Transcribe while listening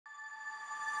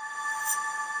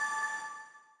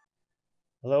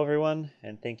Hello everyone,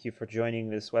 and thank you for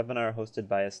joining this webinar hosted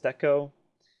by ESTECO.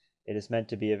 It is meant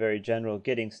to be a very general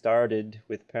getting started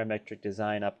with parametric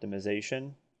design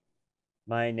optimization.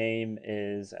 My name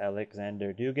is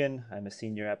Alexander Dugan. I'm a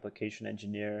senior application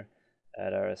engineer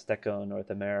at our ESTECO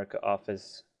North America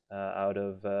office out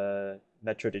of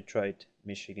Metro Detroit,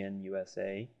 Michigan,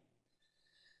 USA.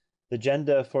 The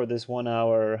agenda for this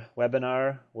 1-hour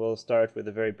webinar will start with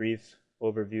a very brief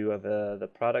overview of the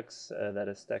products that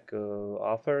ESTECO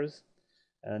offers,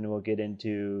 and we'll get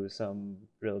into some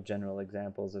real general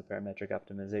examples of parametric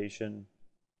optimization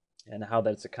and how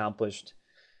that's accomplished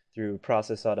through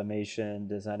process automation,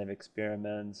 design of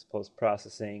experiments,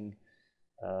 post-processing.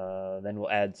 Then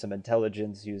we'll add some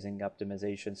intelligence using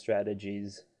optimization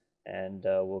strategies, and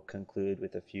we'll conclude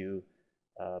with a few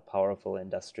powerful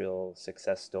industrial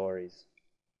success stories.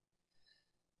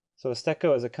 So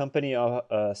ESTECO as a company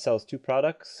sells two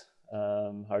products,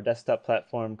 our desktop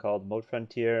platform called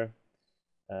modeFRONTIER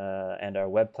and our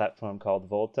web platform called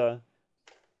Volta.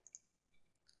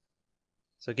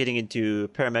 So getting into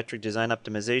parametric design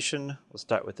optimization, we'll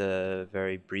start with a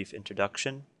very brief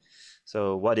introduction.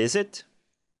 So what is it?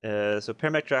 So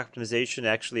parametric optimization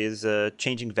actually is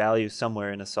changing value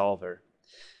somewhere in a solver.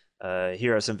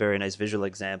 Here are some very nice visual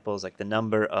examples, like the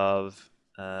number of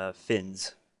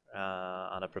fins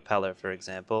on a propeller, for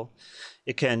example.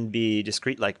 It can be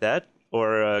discrete like that,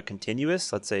 or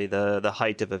continuous, let's say the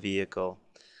height of a vehicle,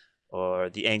 or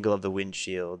the angle of the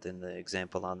windshield in the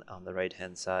example on the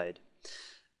right-hand side.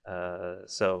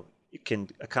 So you can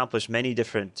accomplish many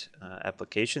different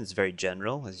applications, very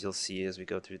general, as you'll see as we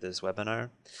go through this webinar.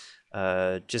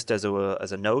 Just as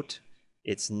a note,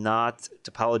 it's not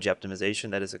topology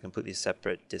optimization. That is a completely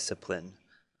separate discipline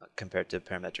compared to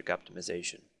parametric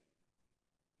optimization.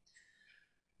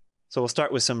 So we'll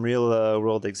start with some real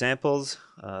world examples.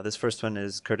 This first one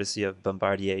is courtesy of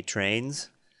Bombardier Trains.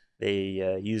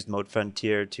 They used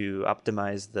modeFRONTIER to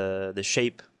optimize the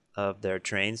shape of their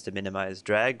trains to minimize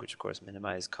drag, which of course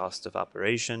minimize cost of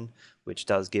operation, which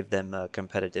does give them a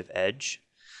competitive edge.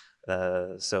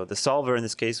 So the solver in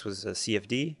this case was a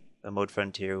CFD.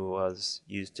 modeFRONTIER was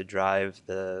used to drive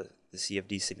the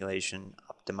CFD simulation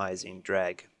optimizing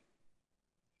drag.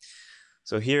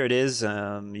 So here it is.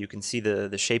 You can see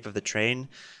the shape of the train,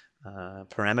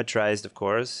 parametrized, of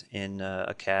course, in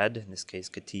a CAD, in this case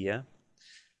CATIA.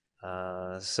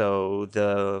 So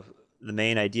the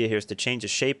main idea here is to change the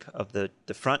shape of the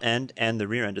front end and the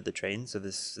rear end of the train. So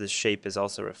this shape is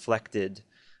also reflected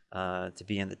to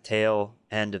be in the tail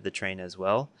end of the train as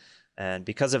well. And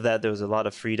because of that, there was a lot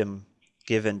of freedom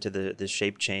given to the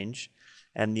shape change.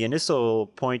 And the initial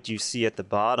point you see at the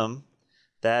bottom,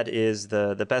 that is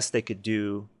the best they could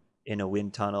do in a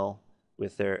wind tunnel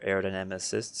with their aerodynamic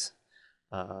assists.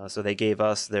 So they gave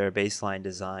us their baseline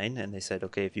design, and they said,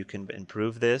 okay, if you can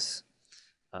improve this,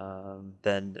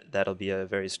 then that'll be a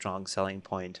very strong selling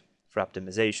point for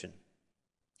optimization.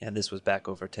 And this was back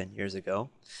over 10 years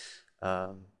ago.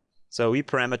 So we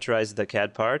parameterized the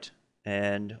CAD part,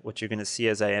 and what you're going to see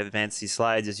as I advance these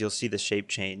slides is you'll see the shape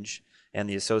change and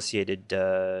the associated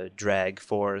drag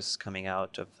force coming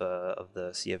out of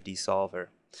the CFD solver.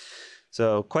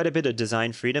 So quite a bit of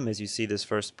design freedom, as you see this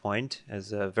first point,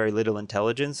 as very little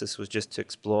intelligence. This was just to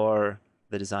explore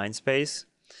the design space.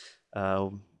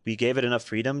 We gave it enough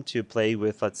freedom to play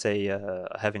with, let's say,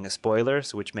 having a spoiler,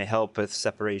 so which may help with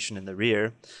separation in the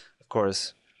rear. Of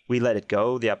course, we let it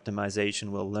go. The optimization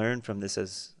will learn from this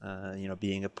as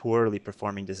being a poorly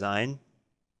performing design.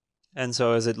 And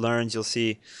so as it learns, you'll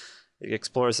see it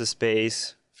explores the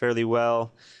space fairly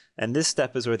well. And this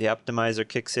step is where the optimizer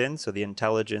kicks in. So the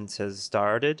intelligence has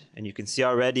started. And you can see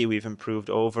already we've improved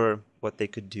over what they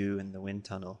could do in the wind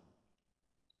tunnel.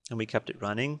 And we kept it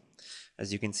running.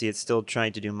 As you can see, it's still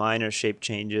trying to do minor shape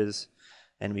changes.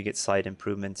 And we get slight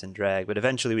improvements in drag. But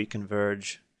eventually we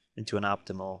converge into an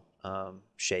optimal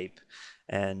shape.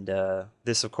 And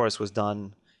this, of course, was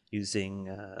done using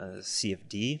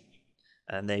CFD.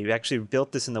 And they actually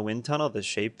built this in the wind tunnel, the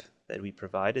shape that we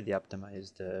provided, the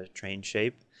optimized train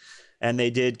shape. And they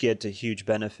did get a huge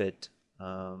benefit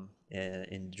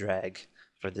in drag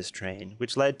for this train,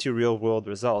 which led to real world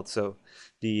results. So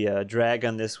the drag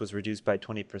on this was reduced by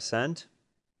 20%,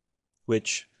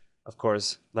 which of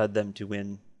course led them to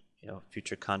win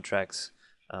future contracts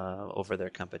over their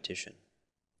competition.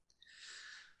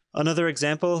 Another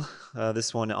example,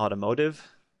 this one automotive,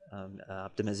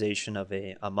 optimization of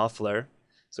a muffler.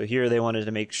 So here they wanted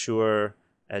to make sure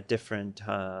at different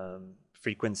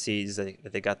frequencies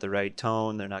that they got the right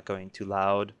tone, they're not going too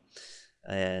loud.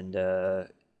 And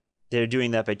they're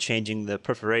doing that by changing the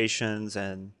perforations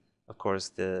and, of course,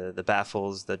 the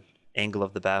baffles, the angle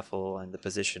of the baffle and the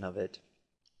position of it.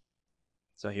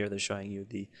 So here they're showing you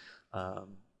the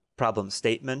problem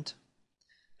statement.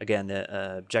 Again,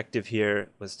 the objective here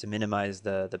was to minimize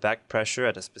the back pressure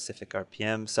at a specific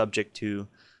RPM, subject to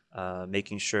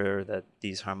making sure that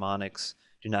these harmonics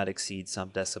do not exceed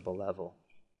some decibel level.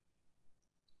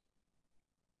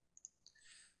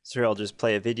 So here I'll just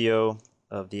play a video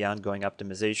of the ongoing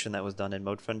optimization that was done in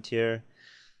modeFRONTIER.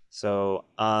 So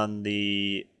on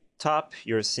the top,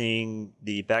 you're seeing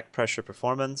the back pressure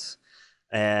performance,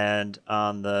 and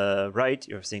on the right,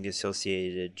 you're seeing the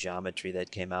associated geometry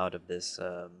that came out of this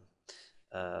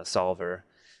solver.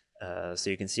 So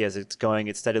you can see as it's going,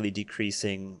 it's steadily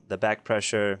decreasing the back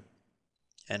pressure,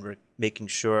 and we're making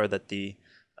sure that the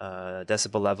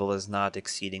decibel level is not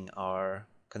exceeding our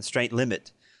constraint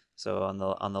limit. So on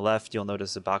the left, you'll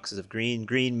notice the boxes of green.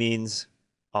 Green means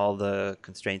all the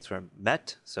constraints were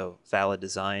met, so valid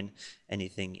design.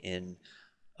 Anything in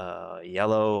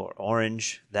yellow or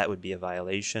orange, that would be a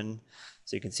violation.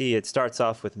 So you can see it starts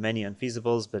off with many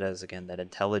unfeasibles, but as again that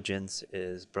intelligence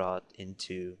is brought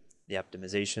into the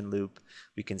optimization loop,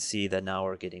 we can see that now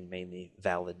we're getting mainly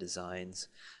valid designs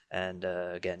and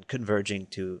again converging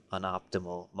to an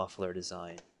optimal muffler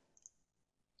design.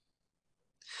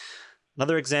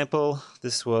 Another example,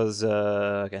 this was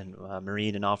again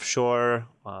marine and offshore.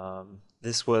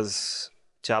 This was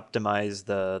to optimize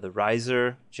the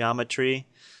riser geometry.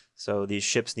 So these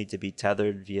ships need to be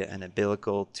tethered via an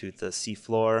umbilical to the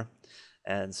seafloor,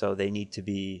 and so they need to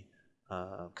be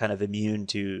kind of immune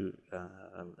to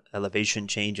elevation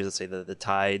changes, let's say the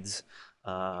tides,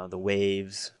 the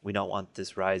waves. We don't want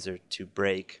this riser to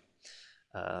break.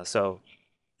 So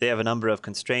they have a number of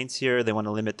constraints here. They want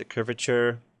to limit the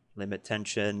curvature, limit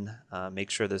tension,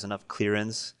 make sure there's enough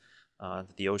clearance to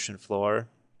the ocean floor.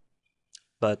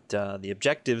 But the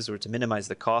objectives were to minimize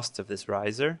the cost of this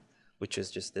riser, which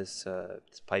is just this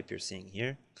pipe you're seeing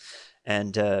here,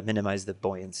 and minimize the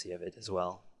buoyancy of it as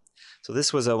well. So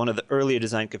this was one of the earlier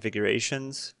design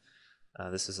configurations.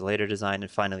 This is a later design,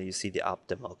 and finally you see the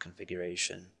optimal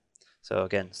configuration. So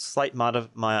again, slight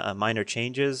minor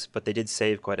changes, but they did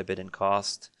save quite a bit in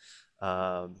cost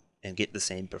and get the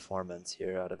same performance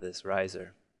here out of this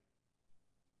riser.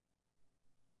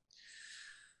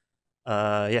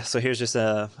 Yeah, so here's just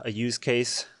a use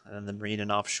case in the marine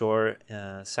and offshore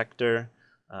sector,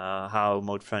 how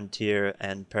modeFRONTIER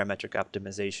and parametric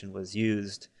optimization was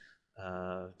used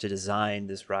to design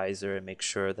this riser and make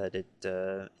sure that it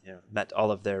met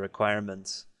all of their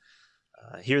requirements.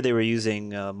 Here they were using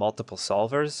multiple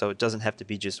solvers, so it doesn't have to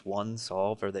be just one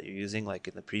solver that you're using like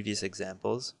in the previous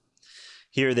examples.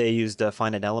 Here they used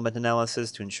finite element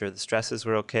analysis to ensure the stresses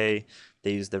were okay.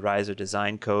 They used the riser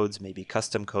design codes, maybe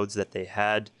custom codes that they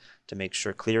had to make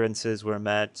sure clearances were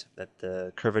met, that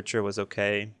the curvature was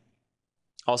okay.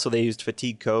 Also, they used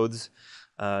fatigue codes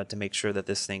to make sure that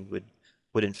this thing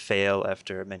wouldn't fail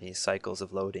after many cycles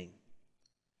of loading.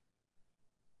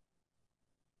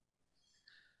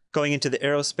 Going into the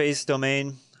aerospace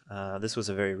domain, this was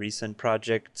a very recent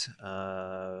project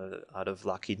out of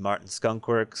Lockheed Martin Skunk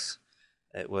Works.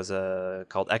 It was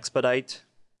called Expedite,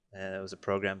 and it was a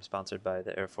program sponsored by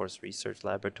the Air Force Research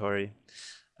Laboratory.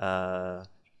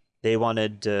 They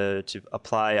wanted to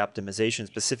apply optimization,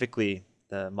 specifically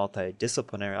the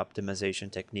multidisciplinary optimization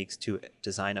techniques, to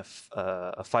design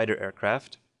a fighter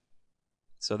aircraft.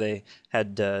 So they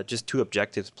had just two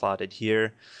objectives plotted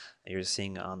here. You're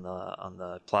seeing on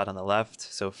the plot on the left.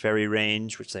 So ferry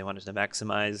range, which they wanted to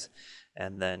maximize,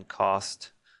 and then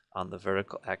cost on the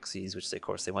vertical axes, which of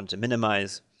course they wanted to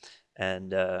minimize.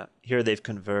 And here they've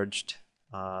converged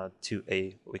to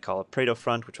what we call a Pareto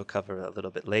front, which we'll cover a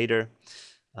little bit later.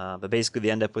 But basically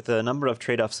they end up with a number of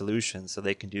trade-off solutions. So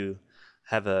they can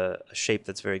have a shape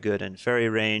that's very good in ferry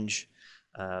range,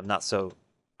 not so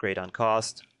great on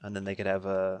cost, and then they could have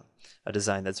a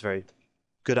design that's very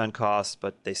good on cost,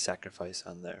 but they sacrifice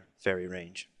on their ferry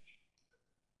range.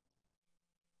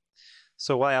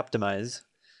 So why optimize?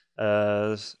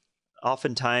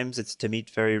 Oftentimes it's to meet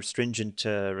very stringent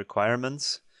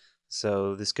requirements.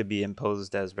 So this could be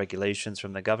imposed as regulations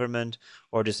from the government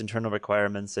or just internal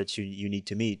requirements that you need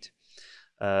to meet.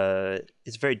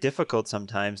 It's very difficult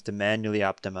sometimes to manually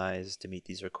optimize to meet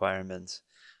these requirements.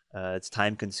 It's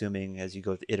time consuming as you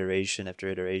go iteration after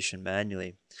iteration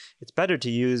manually. It's better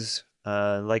to use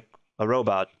like a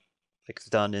robot, like it's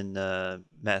done in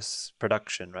mass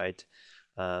production, right?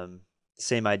 The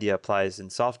same idea applies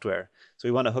in software. So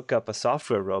we want to hook up a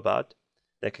software robot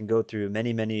that can go through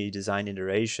many, many design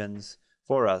iterations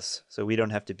for us, so we don't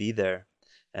have to be there,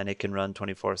 and it can run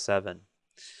 24/7.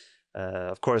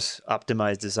 Of course,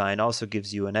 optimized design also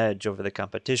gives you an edge over the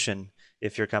competition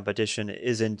if your competition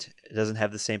doesn't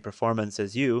have the same performance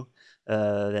as you,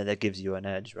 then that gives you an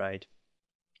edge, right?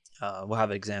 We'll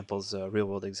have examples,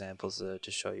 real-world examples,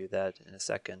 to show you that in a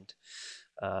second.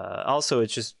 Also, it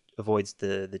just avoids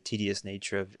the tedious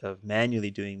nature of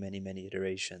manually doing many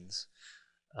iterations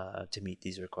to meet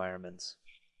these requirements.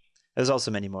 There's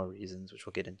also many more reasons, which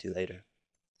we'll get into later.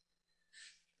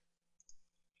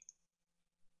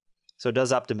 So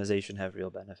does optimization have real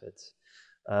benefits?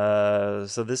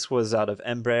 So this was out of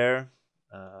Embraer,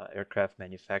 aircraft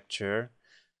manufacturer.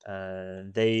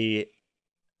 They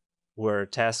were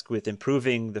tasked with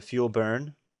improving the fuel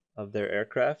burn of their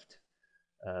aircraft,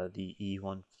 the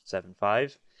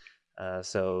E175,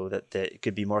 so that it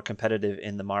could be more competitive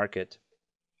in the market.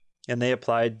 And they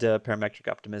applied parametric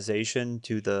optimization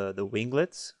to the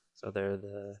winglets. So they're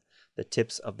the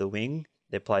tips of the wing.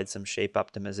 They applied some shape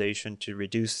optimization to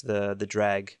reduce the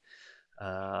drag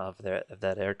of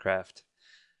that aircraft.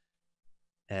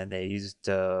 And they used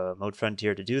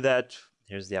modeFRONTIER to do that.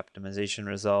 Here's the optimization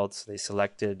results. They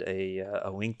selected a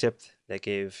wingtip that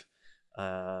gave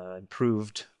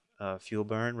improved fuel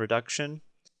burn reduction.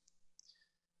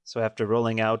 So after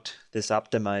rolling out this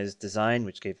optimized design,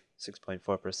 which gave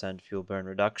 6.4% fuel burn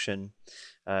reduction,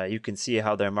 you can see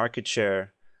how their market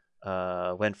share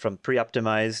went from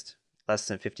pre-optimized, less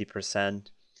than 50%,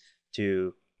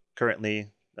 to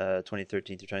currently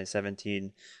 2013 through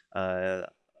 2017,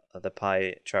 the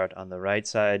pie chart on the right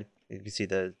side. You can see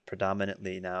that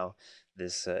predominantly now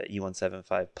this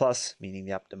E175 Plus, meaning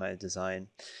the optimized design,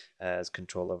 has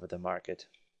control over the market.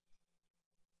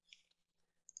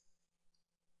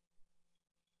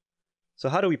 So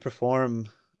how do we perform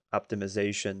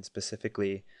optimization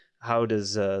specifically? How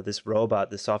does this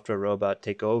software robot,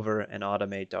 take over and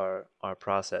automate our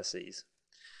processes?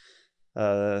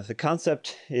 The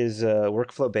concept is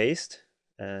workflow based,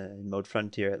 in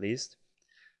modeFRONTIER at least.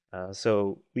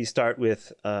 So we start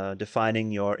with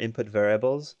defining your input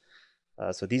variables.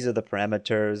 So these are the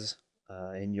parameters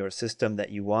in your system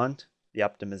that you want the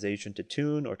optimization to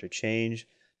tune or to change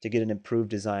to get an improved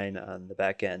design on the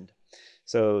back end.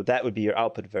 So that would be your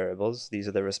output variables. These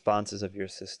are the responses of your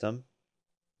system.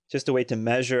 Just a way to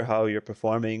measure how you're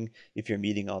performing, if you're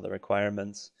meeting all the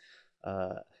requirements.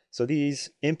 So these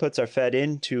inputs are fed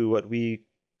into what we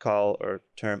call or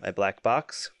term a black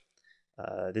box.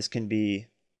 This can be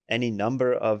any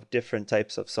number of different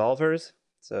types of solvers.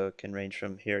 So it can range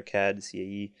from here, CAD,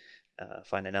 CAE,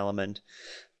 finite element.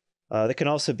 They can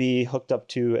also be hooked up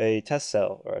to a test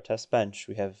cell or a test bench.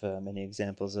 We have many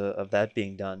examples of that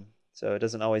being done. So it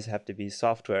doesn't always have to be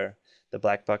software. The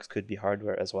black box could be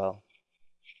hardware as well.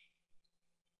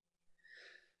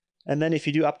 And then if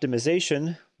you do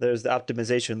optimization, there's the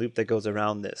optimization loop that goes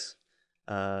around this.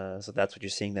 So that's what you're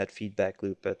seeing, that feedback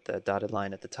loop at the dotted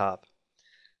line at the top.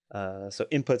 So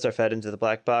inputs are fed into the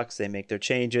black box. They make their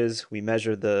changes. We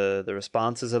measure the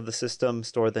responses of the system,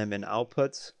 store them in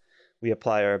outputs. We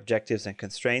apply our objectives and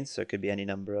constraints. So it could be any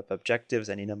number of objectives,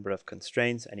 any number of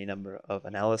constraints, any number of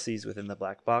analyses within the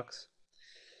black box.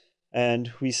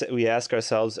 And we ask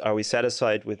ourselves, are we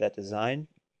satisfied with that design?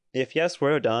 If yes,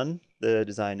 we're done. The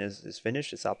design is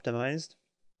finished, it's optimized.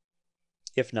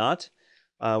 If not,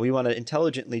 we want to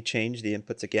intelligently change the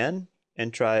inputs again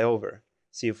and try over.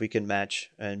 See if we can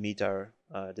match and meet our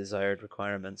desired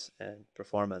requirements and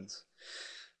performance.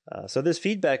 So this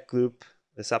feedback loop,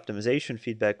 this optimization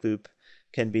feedback loop,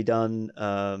 can be done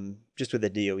just with a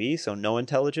DOE, so no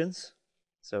intelligence.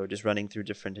 So just running through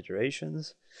different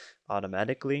iterations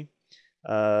automatically.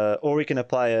 Or we can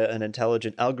apply an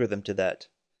intelligent algorithm to that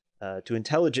to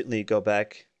intelligently go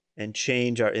back and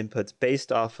change our inputs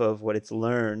based off of what it's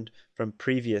learned from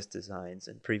previous designs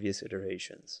and previous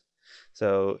iterations.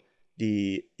 So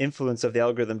the influence of the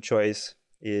algorithm choice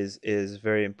is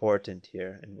very important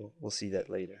here, and we'll see that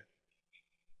later.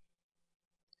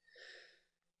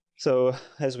 So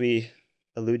as we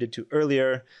alluded to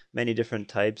earlier, many different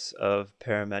types of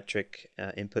parametric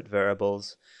input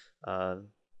variables.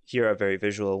 Here are very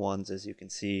visual ones, as you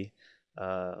can see.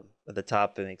 At the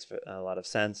top, it makes a lot of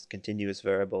sense. Continuous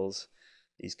variables.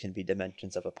 These can be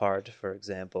dimensions of a part, for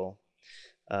example.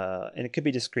 And it could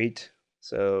be discrete.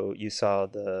 So you saw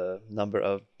the number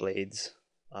of blades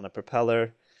on a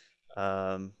propeller.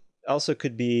 Also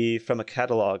could be from a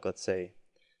catalog, let's say.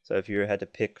 So if you had to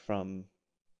pick from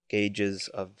gauges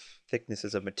of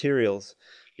thicknesses of materials,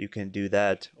 you can do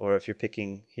that. Or if you're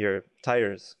picking here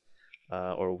tires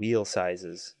or wheel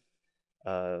sizes,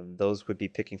 those would be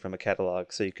picking from a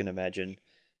catalog. So you can imagine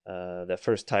the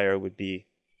first tire would be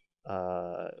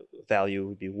value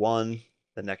would be 1,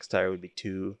 the next tire would be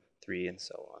 2, 3, and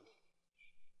so on.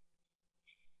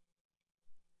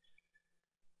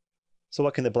 So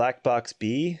what can the black box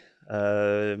be?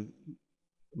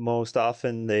 Most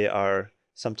often they are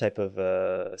some type of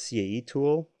CAE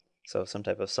tool, so some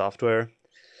type of software.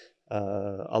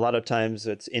 A lot of times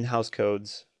it's in-house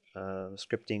codes,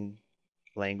 scripting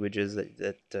languages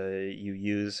that you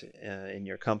use in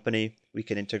your company. We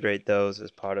can integrate those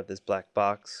as part of this black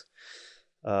box.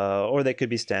 Or they could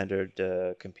be standard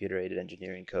computer-aided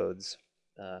engineering codes,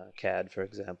 CAD, for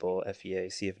example, FEA,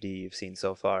 CFD you've seen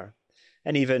so far.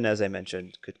 And even, as I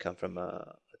mentioned, could come from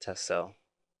a test cell.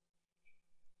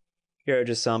 Here are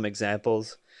just some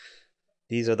examples.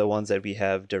 These are the ones that we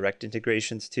have direct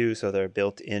integrations to, so they're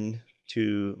built in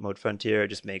to modeFRONTIER. It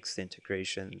just makes the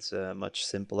integrations much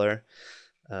simpler.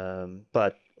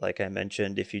 But like I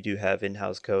mentioned, if you do have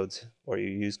in-house codes or you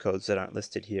use codes that aren't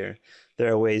listed here,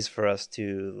 there are ways for us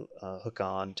to hook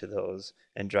on to those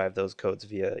and drive those codes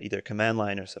via either command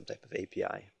line or some type of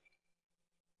API.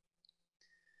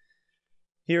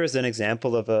 Here is an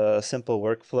example of a simple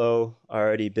workflow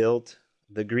already built.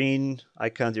 The green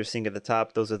icons you're seeing at the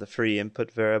top, those are the free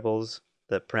input variables,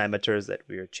 the parameters that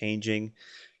we are changing.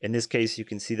 In this case, you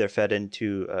can see they're fed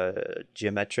into a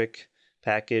geometric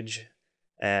package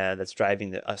that's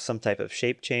driving some type of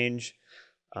shape change.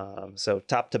 So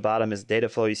top to bottom is data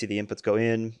flow. You see the inputs go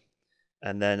in,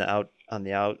 and then out on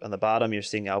the bottom, you're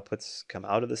seeing outputs come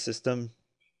out of the system.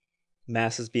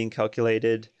 Mass is being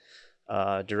calculated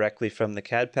directly from the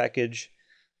CAD package.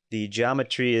 The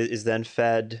geometry is then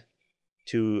fed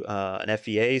to an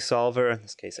FEA solver, in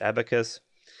this case Abacus,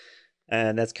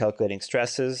 and that's calculating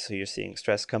stresses. So you're seeing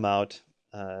stress come out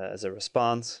as a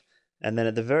response. And then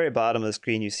at the very bottom of the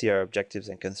screen, you see our objectives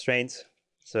and constraints.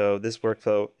 So this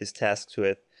workflow is tasked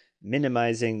with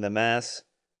minimizing the mass,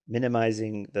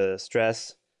 minimizing the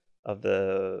stress of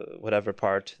the whatever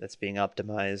part that's being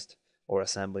optimized or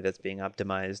assembly that's being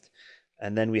optimized.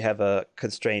 And then we have a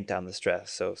constraint on the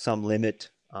stress, so some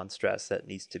limit on stress that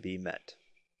needs to be met.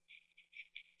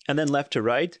 And then left to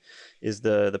right is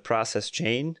the process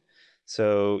chain.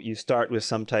 So you start with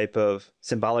some type of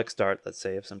symbolic start, let's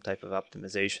say, of some type of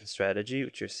optimization strategy,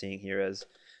 which you're seeing here as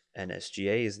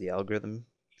NSGA is the algorithm.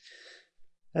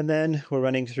 And then we're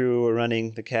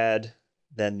running the CAD,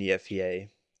 then the FEA,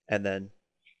 and then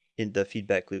in the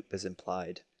feedback loop is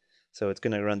implied. So it's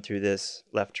going to run through this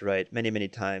left to right many, many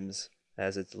times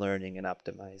as it's learning and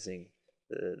optimizing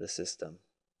the system.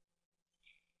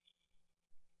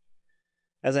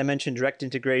 As I mentioned, direct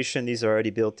integration, these are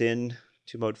already built in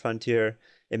to modeFRONTIER.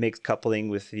 It makes coupling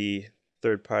with the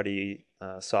third-party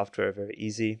software very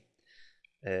easy,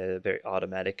 very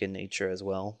automatic in nature as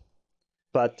well.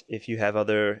 But if you have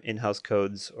other in-house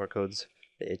codes or codes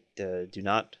that do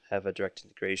not have a direct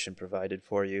integration provided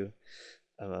for you,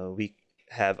 we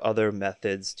have other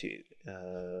methods to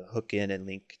hook in and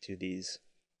link to these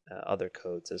other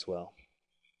codes as well.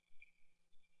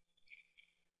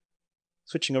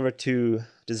 Switching over to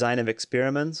design of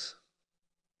experiments.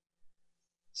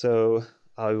 So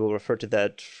I will refer to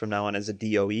that from now on as a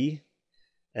DOE.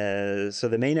 So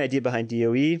the main idea behind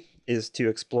DOE is to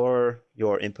explore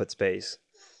your input space.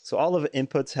 So all of the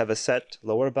inputs have a set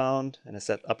lower bound and a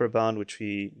set upper bound, which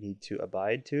we need to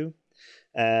abide to.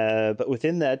 But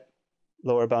within that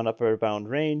lower bound, upper bound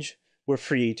range, we're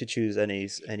free to choose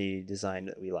any design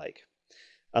that we like,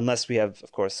 unless we have,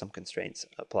 of course, some constraints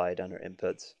applied on our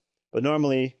inputs. But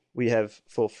normally, we have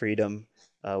full freedom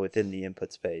within the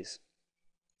input space.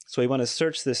 So we want to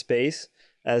search this space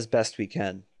as best we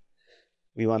can.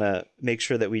 We want to make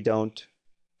sure that we don't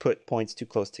put points too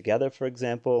close together, for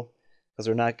example, because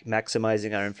we're not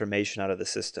maximizing our information out of the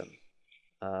system.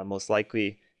 Most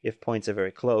likely, if points are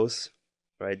very close,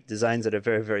 right, designs that are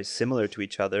very, very similar to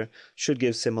each other should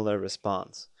give similar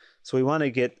response. So we want to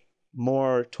get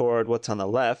more toward what's on the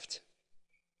left.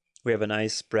 We have a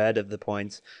nice spread of the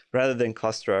points rather than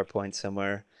cluster our points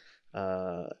somewhere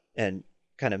and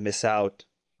kind of miss out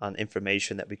on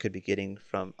information that we could be getting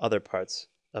from other parts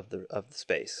of the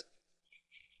space.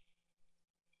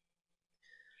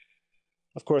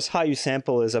 Of course, how you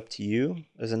sample is up to you.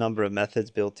 There's a number of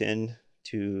methods built in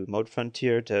to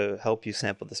modeFRONTIER to help you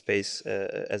sample the space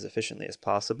as efficiently as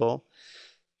possible.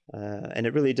 And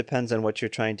it really depends on what you're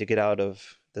trying to get out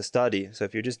of the study. So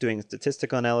if you're just doing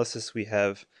statistical analysis, we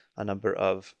have a number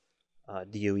of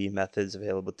DOE methods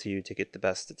available to you to get the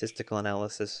best statistical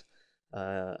analysis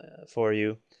for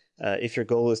you. If your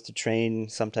goal is to train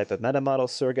some type of meta model,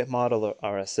 surrogate model, or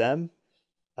RSM,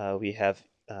 we have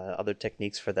other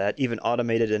techniques for that, even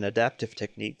automated and adaptive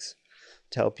techniques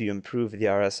to help you improve the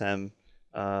RSM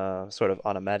sort of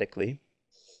automatically.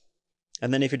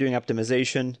 And then if you're doing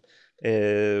optimization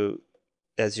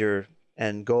as your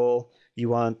end goal, you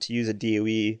want to use a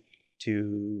DOE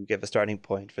to give a starting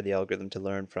point for the algorithm to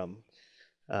learn from.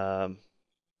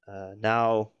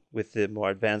 Now, with the more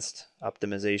advanced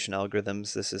optimization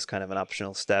algorithms, this is kind of an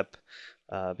optional step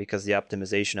because the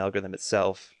optimization algorithm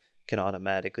itself can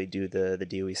automatically do the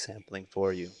DOE sampling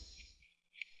for you.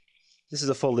 This is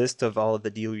a full list of all of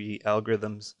the DOE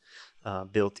algorithms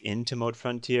built into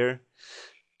modeFRONTIER.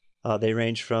 They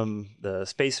range from the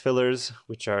space fillers,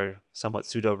 which are somewhat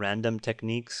pseudo-random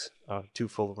techniques,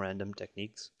 two-fold random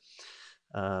techniques.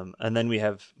 And then we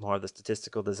have more of the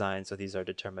statistical design. So these are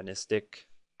deterministic,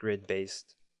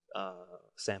 grid-based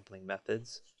sampling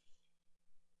methods.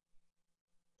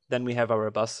 Then we have our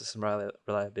robustness and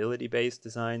reliability-based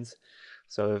designs.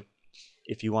 So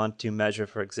if you want to measure,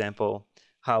 for example,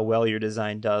 how well your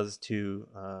design does to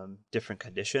different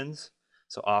conditions,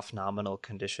 so off-nominal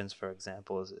conditions, for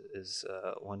example, is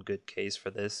one good case for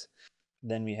this.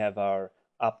 Then we have our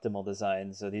optimal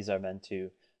designs. So these are meant to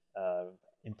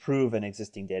improve an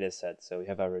existing data set. So we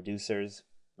have our reducers,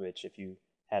 which if you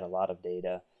had a lot of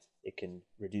data, it can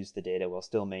reduce the data while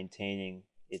still maintaining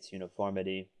its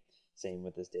uniformity. Same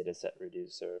with this data set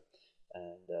reducer.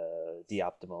 And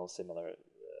de-optimal, similar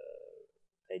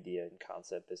idea and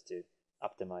concept is to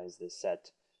optimize this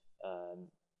set.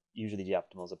 Usually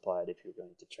de-optimal is applied if you're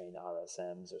going to train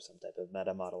RSMs or some type of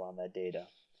meta model on that data.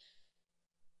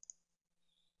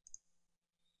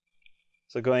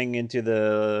 So going into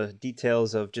the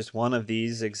details of just one of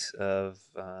these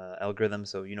algorithms,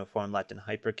 so uniform Latin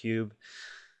hypercube.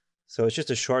 So it's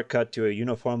just a shortcut to a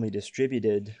uniformly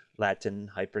distributed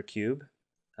Latin hypercube.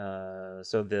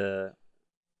 So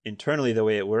internally the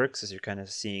way it works, as you're kind of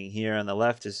seeing here on the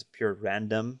left, is pure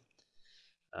random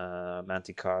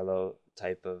Monte Carlo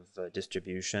type of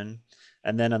distribution.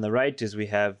 And then on the right is we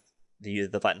have the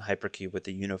Latin hypercube with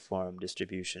the uniform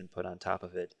distribution put on top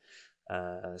of it.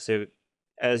 So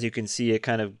as you can see, it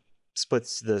kind of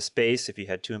splits the space. If you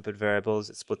had two input variables,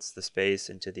 it splits the space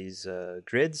into these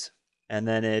grids. And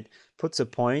then it puts a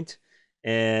point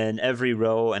in every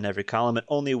row and every column, and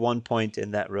only one point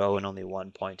in that row and only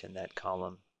one point in that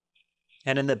column.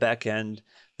 And in the back end,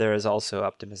 there is also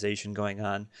optimization going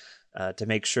on to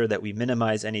make sure that we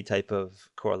minimize any type of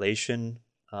correlation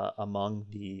among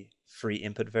the free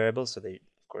input variables. So of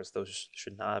course, those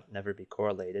should never be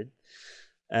correlated.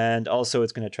 And also,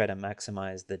 it's going to try to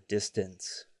maximize the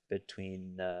distance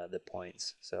between the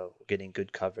points. So getting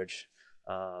good coverage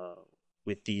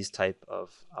with these type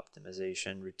of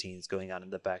optimization routines going on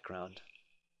in the background.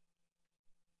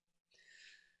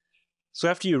 So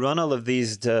after you run all of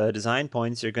these design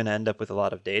points, you're going to end up with a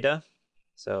lot of data.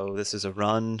 So this is a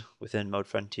run within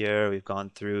modeFRONTIER. We've gone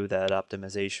through that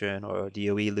optimization or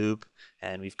DOE loop,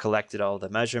 and we've collected all the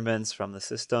measurements from the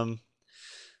system.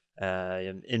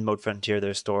 In modeFRONTIER,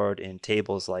 they're stored in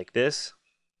tables like this.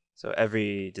 So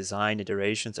every design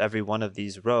iterations, every one of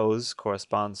these rows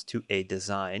corresponds to a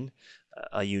design,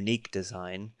 a unique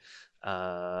design.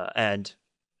 And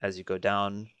as you go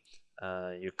down,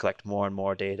 you collect more and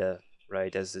more data,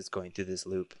 right, as it's going through this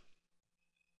loop.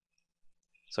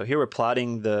 So here we're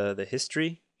plotting the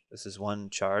history. This is one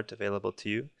chart available to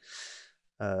you.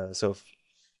 So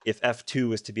if F2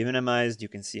 was to be minimized, you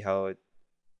can see how it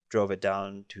drove it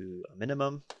down to a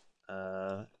minimum.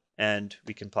 And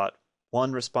we can plot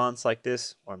one response like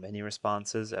this or many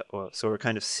responses. So we're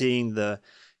kind of seeing the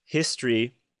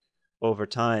history over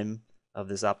time of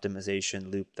this optimization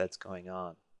loop that's going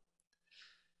on.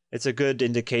 It's a good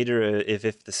indicator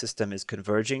if the system is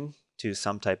converging to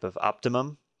some type of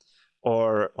optimum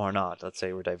or not. Let's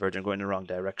say we're diverging, going in the wrong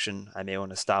direction. I may want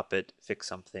to stop it, fix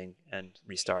something, and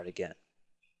restart again.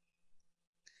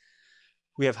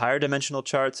 We have higher dimensional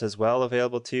charts as well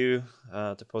available to you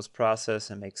to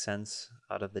post-process and make sense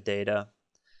out of the data.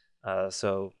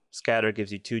 So scatter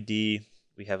gives you 2D.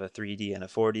 We have a 3D and a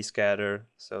 4D scatter.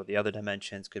 So the other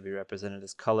dimensions could be represented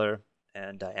as color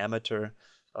and diameter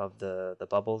of the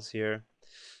bubbles here.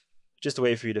 Just a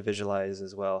way for you to visualize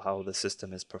as well how the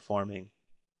system is performing.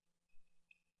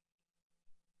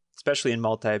 Especially in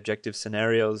multi-objective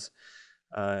scenarios,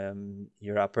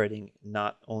 you're operating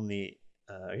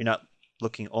you're not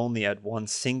looking only at one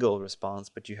single response,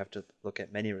 but you have to look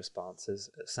at many responses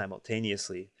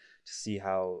simultaneously to see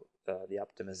how the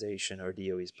optimization or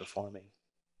DOE is performing.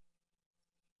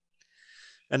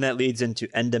 And that leads into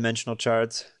n-dimensional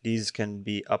charts. These can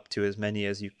be up to as many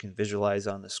as you can visualize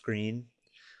on the screen.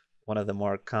 One of the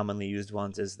more commonly used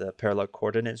ones is the parallel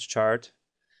coordinates chart,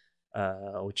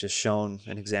 which is shown,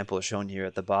 an example is shown here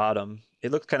at the bottom.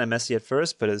 It looks kind of messy at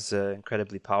first, but is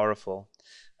incredibly powerful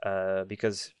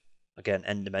because, again,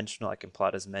 n-dimensional, I can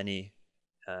plot as many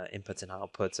inputs and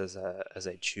outputs as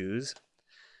I choose.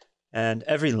 And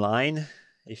every line,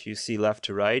 if you see left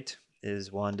to right,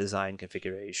 is one design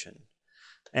configuration.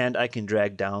 And I can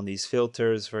drag down these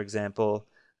filters, for example,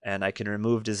 and I can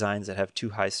remove designs that have too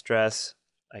high stress.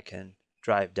 I can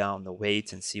drive down the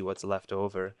weight and see what's left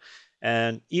over.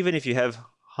 And even if you have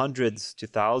hundreds to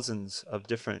thousands of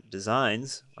different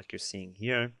designs, like you're seeing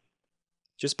here,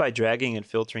 just by dragging and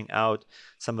filtering out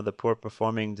some of the poor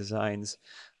performing designs,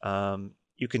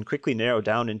 you can quickly narrow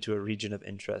down into a region of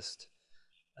interest.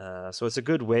 So it's a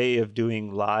good way of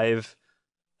doing live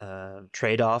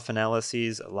trade-off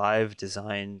analyses, live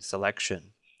design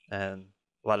selection. And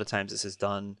a lot of times this is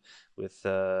done with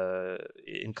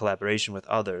in collaboration with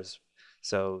others.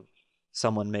 So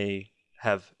someone may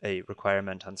have a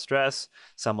requirement on stress,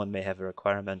 someone may have a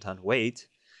requirement on weight,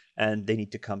 and they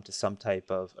need to come to some type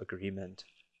of agreement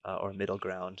or middle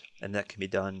ground, and that can be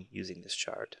done using this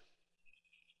chart.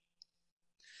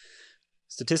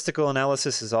 Statistical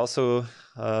analysis is also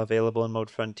available in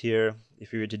modeFRONTIER.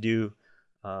 If you were to do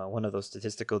one of those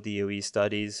statistical DOE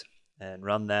studies and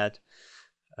run that,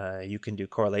 you can do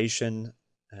correlation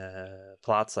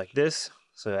plots like this.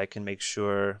 So I can make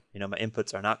sure my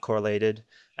inputs are not correlated,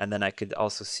 and then I could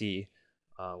also see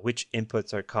which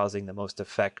inputs are causing the most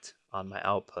effect on my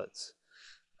outputs.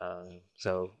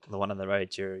 So the one on the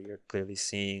right, you're clearly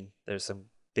seeing there's some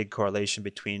big correlation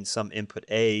between some input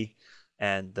A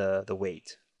and the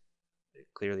weight.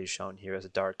 Clearly shown here as a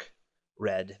dark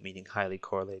red, meaning highly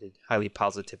correlated, highly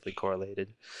positively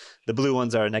correlated. The blue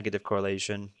ones are a negative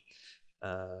correlation.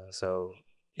 So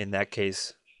in that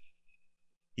case,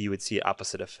 you would see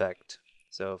opposite effect.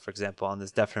 So for example, on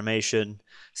this deformation,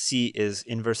 C is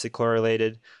inversely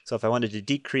correlated. So if I wanted to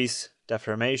decrease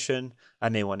deformation, I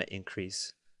may want to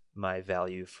increase my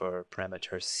value for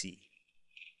parameter C.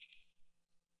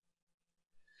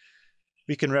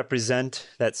 We can represent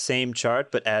that same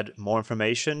chart but add more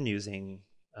information using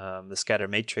the scatter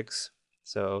matrix.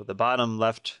 So the bottom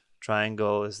left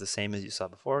triangle is the same as you saw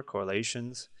before,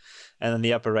 correlations. And then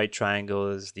the upper right triangle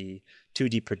is the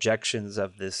 2D projections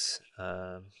of this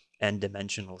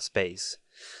n-dimensional space.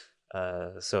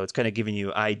 So it's kind of giving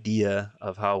you an idea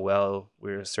of how well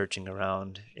we're searching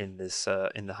around in this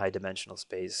in the high dimensional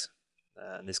space,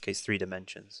 in this case 3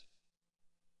 dimensions.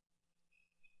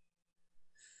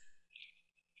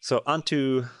 So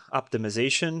onto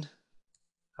optimization,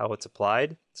 how it's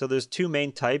applied. So there's 2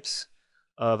 main types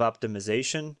of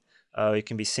optimization. It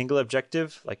can be single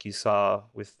objective, like you saw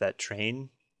with that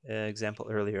train example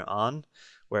earlier on,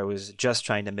 where it was just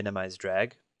trying to minimize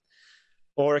drag.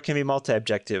 Or it can be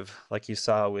multi-objective, like you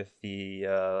saw with the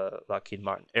Lockheed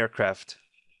Martin aircraft.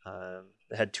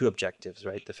 It had 2 objectives,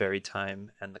 right? The ferry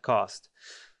time and the cost.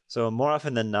 So more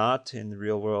often than not, in the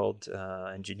real world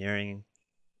engineering,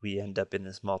 we end up in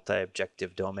this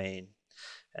multi-objective domain.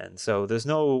 And so there's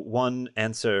no one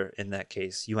answer in that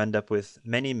case. You end up with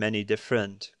many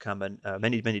different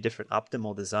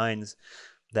optimal designs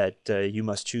that you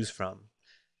must choose from.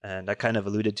 And I kind of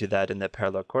alluded to that in the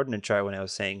parallel coordinate chart when I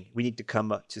was saying we need to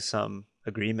come up to some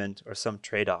agreement or some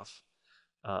trade-off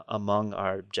among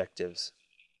our objectives.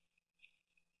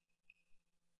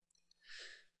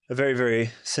 A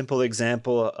very simple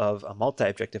example of a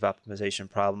multi-objective optimization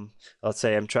problem. Let's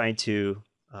say I'm trying to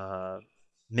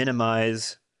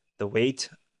minimize the weight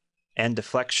and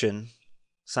deflection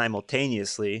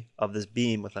simultaneously of this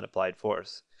beam with an applied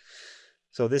force.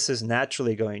 So this is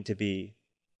naturally going to be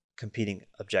competing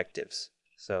objectives.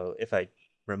 So if I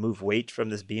remove weight from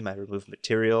this beam, I remove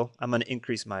material, I'm going to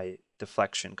increase my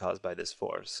deflection caused by this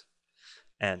force,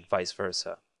 and vice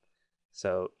versa.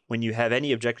 So when you have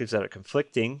any objectives that are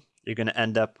conflicting, you're going to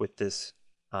end up with this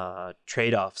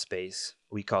trade-off space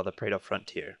we call the Pareto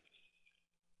frontier.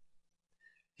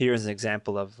 Here is an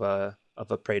example of a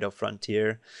Pareto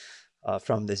frontier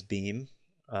from this beam.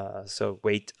 So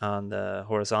weight on the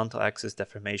horizontal axis,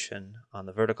 deformation on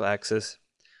the vertical axis.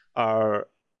 Our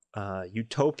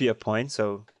utopia point,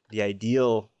 so the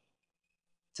ideal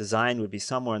design would be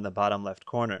somewhere in the bottom left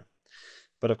corner.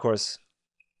 But of course,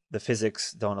 the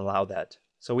physics don't allow that.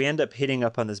 So we end up hitting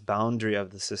up on this boundary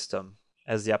of the system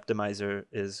as the optimizer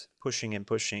is pushing and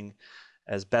pushing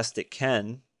as best it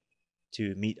can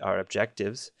to meet our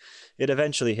objectives. It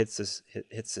eventually hits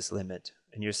this limit,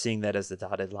 and you're seeing that as the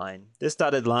dotted line. This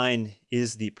dotted line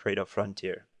is the Pareto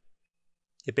frontier.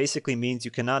 It basically means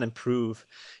you cannot improve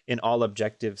in all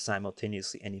objectives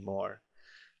simultaneously anymore.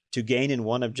 To gain in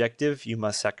one objective, you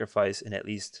must sacrifice in at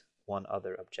least one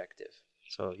other objective.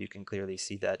 So you can clearly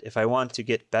see that if I want to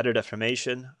get better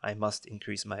deformation, I must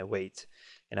increase my weight.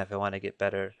 And if I want to get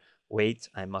better weight,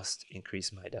 I must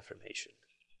increase my deformation.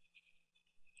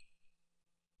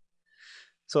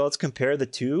 So let's compare the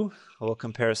two. We'll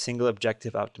compare single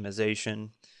objective optimization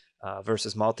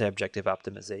versus multi-objective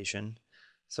optimization.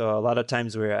 So a lot of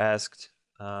times we're asked,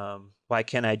 why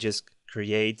can't I just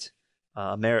create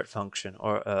a merit function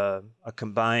or a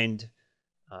combined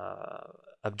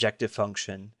objective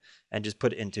function and just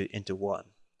put it into one?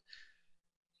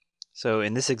 So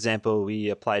in this example, we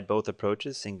applied both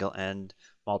approaches, single and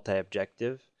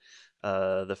multi-objective.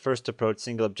 The first approach,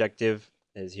 single objective,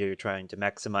 is here you're trying to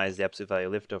maximize the absolute value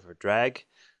lift over drag.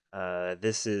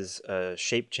 This is a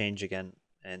shape change again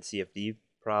and CFD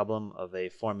problem of a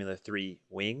Formula 3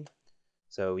 wing.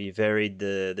 So we varied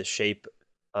the shape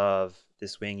of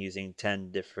this wing using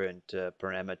 10 different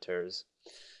parameters,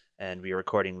 and we are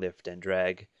recording lift and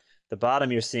drag. The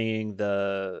bottom you're seeing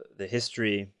the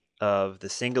history of the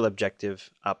single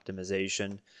objective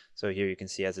optimization. So here you can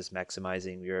see as it's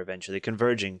maximizing, we are eventually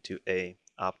converging to a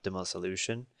optimal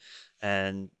solution.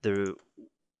 And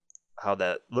how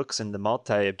that looks in the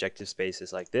multi-objective space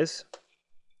is like this.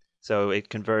 So it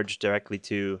converged directly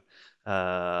to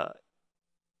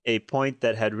a point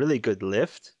that had really good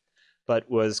lift, but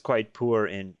was quite poor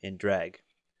in drag.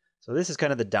 So this is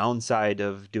kind of the downside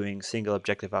of doing single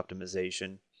objective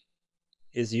optimization,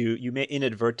 is you may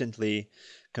inadvertently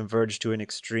converge to an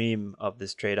extreme of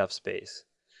this trade-off space.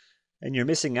 And you're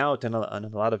missing out on a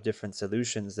lot of different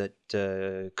solutions that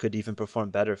could even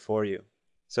perform better for you.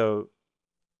 So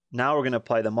now we're going to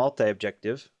apply the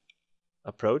multi-objective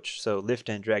approach. So lift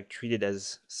and drag treated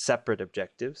as separate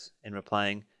objectives and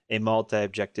applying a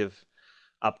multi-objective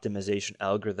optimization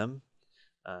algorithm.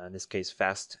 In this case,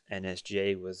 fast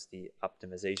NSGA was the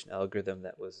optimization algorithm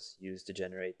that was used to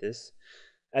generate this.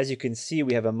 As you can see,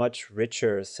 we have a much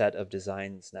richer set of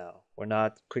designs now. We're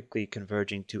not quickly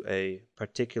converging to a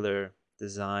particular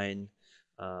design,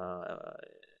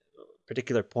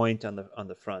 particular point on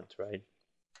the front, right?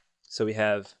 So we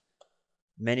have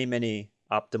many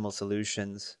optimal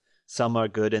solutions. Some are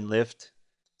good in lift,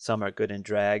 some are good in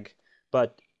drag,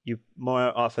 but you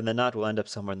more often than not will end up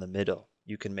somewhere in the middle.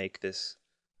 You can make this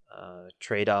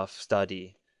trade-off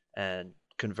study and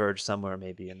converge somewhere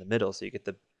maybe in the middle, so you get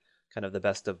the kind of the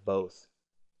best of both.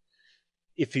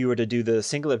 If you were to do the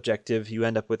single objective, you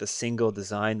end up with a single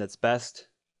design that's best,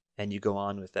 and you go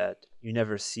on with that. You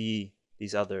never see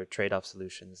these other trade-off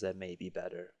solutions that may be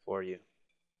better for you.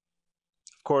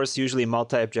 Of course, usually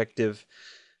multi-objective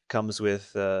comes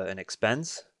with an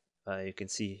expense. You can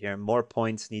see here more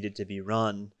points needed to be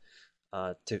run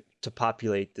to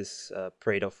populate this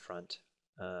Pareto front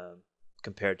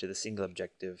compared to the single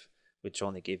objective, which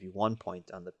only gave you 1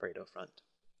 point on the Pareto front.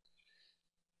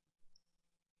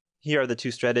 Here are the two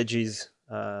strategies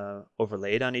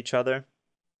overlaid on each other.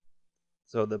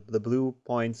 So the blue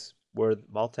points were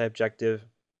multi-objective,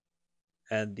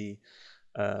 and the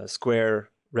square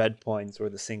red points were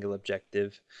the single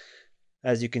objective.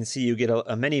 As you can see, you get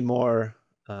many more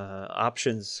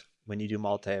options when you do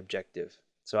multi-objective.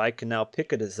 So I can now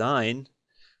pick a design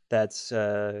that's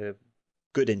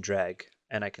good in drag,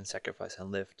 and I can sacrifice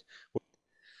on lift.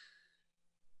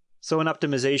 So in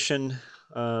optimization,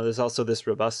 there's also this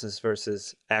robustness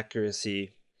versus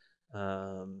accuracy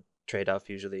trade-off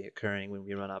usually occurring when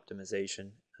we run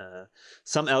optimization.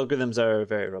 Some algorithms are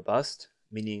very robust,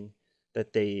 meaning that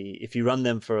if you run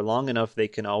them for long enough, they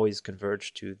can always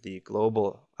converge to the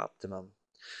global optimum.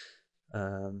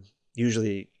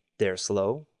 Usually they're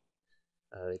slow.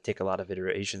 They take a lot of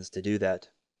iterations to do that.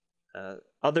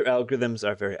 Other algorithms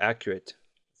are very accurate.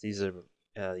 These are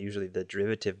usually the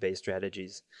derivative-based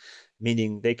strategies,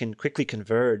 meaning they can quickly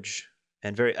converge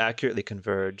and very accurately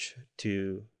converge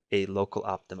to a local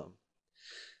optimum.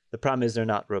 The problem is they're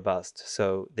not robust,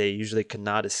 so they usually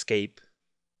cannot escape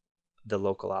the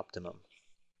local optimum.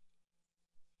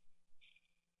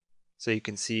 So you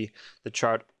can see the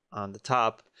chart on the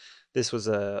top. This was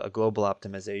a global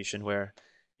optimization where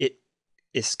it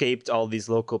escaped all these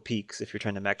local peaks. If you're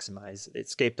trying to maximize, it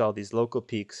escaped all these local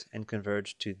peaks and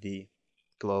converged to the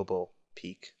global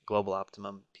peak, global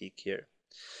optimum peak here.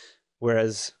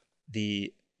 Whereas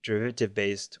the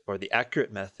derivative-based or the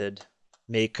accurate method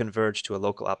may converge to a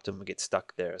local optimum and get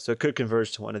stuck there. So it could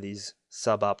converge to one of these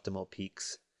suboptimal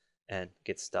peaks and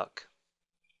get stuck.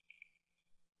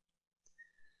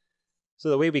 So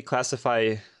the way we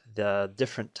classify the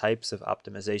different types of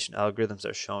optimization algorithms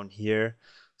are shown here.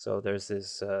 So there's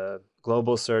this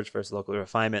global search versus local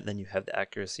refinement, and then you have the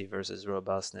accuracy versus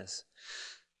robustness.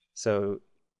 So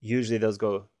usually those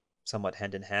go somewhat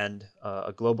hand in hand.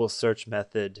 A global search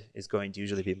method is going to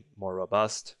usually be more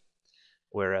robust,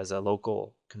 whereas a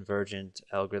local convergent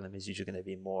algorithm is usually going to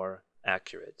be more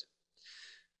accurate.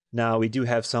 Now we do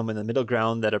have some in the middle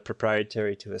ground that are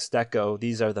proprietary to ESTECO.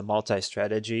 These are the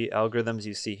multi-strategy algorithms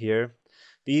you see here.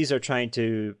 These are trying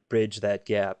to bridge that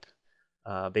gap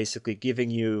basically giving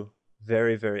you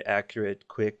very, very accurate,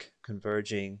 quick,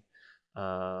 converging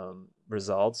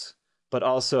results, but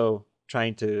also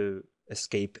trying to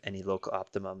escape any local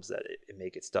optimums that it may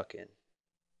get stuck in.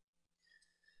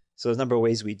 So there's a number of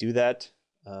ways we do that,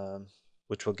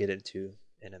 which we'll get into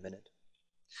in a minute.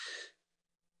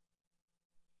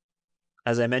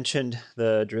 As I mentioned,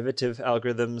 the derivative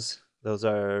algorithms, those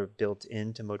are built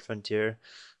into modeFRONTIER.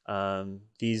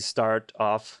 These start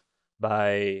off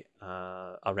by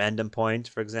a random point,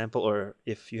 for example, or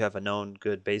if you have a known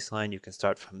good baseline, you can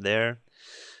start from there.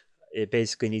 It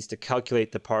basically needs to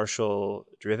calculate the partial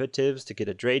derivatives to get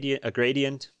a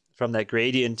gradient. From that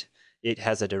gradient, it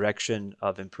has a direction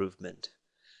of improvement.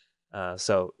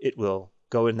 So it will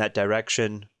go in that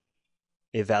direction,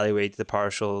 evaluate the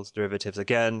partial derivatives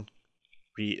again,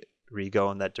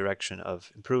 re-go in that direction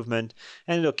of improvement,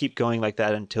 and it'll keep going like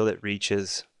that until it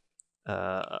reaches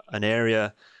an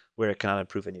area where it cannot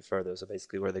improve any further. So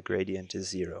basically where the gradient is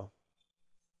 0.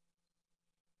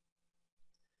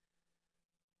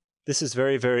 This is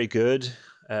very, very good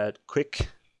at quick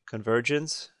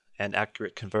convergence and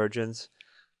accurate convergence,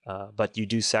 but you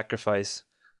do sacrifice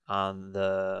on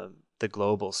the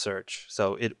global search.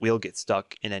 So it will get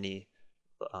stuck in any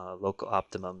local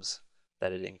optimums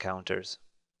that it encounters.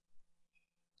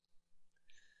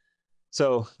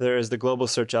 So there is the global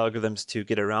search algorithms to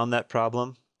get around that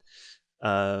problem.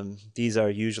 These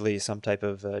are usually some type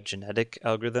of genetic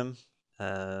algorithm.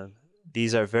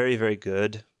 These are very, very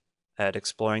good at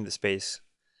exploring the space.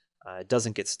 It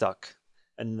doesn't get stuck.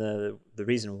 And the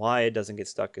reason why it doesn't get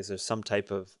stuck is there's some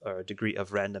type of or degree of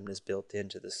randomness built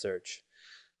into the search.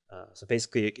 So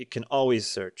basically, it can always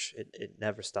search. It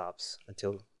never stops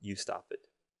until you stop it,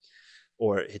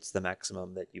 or it hits the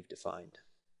maximum that you've defined.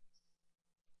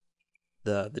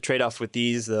 The trade-off with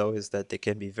these, though, is that they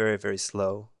can be very, very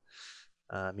slow,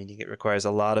 meaning it requires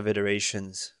a lot of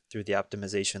iterations through the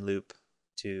optimization loop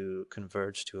to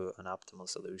converge to an optimal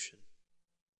solution.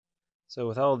 So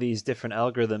with all these different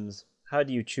algorithms, how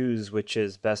do you choose which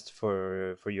is best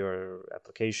for your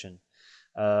application?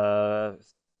 3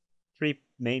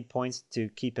 main points to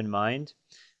keep in mind.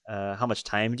 How much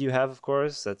time do you have, of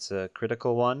course? That's a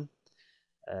critical one.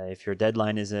 If your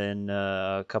deadline is in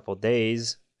a couple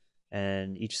days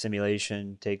and each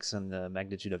simulation takes in the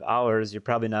magnitude of hours, you're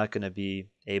probably not going to be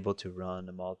able to run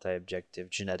a multi-objective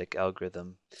genetic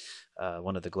algorithm,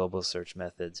 one of the global search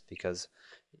methods, because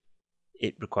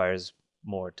it requires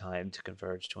more time to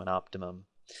converge to an optimum.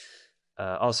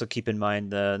 Also keep in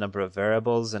mind the number of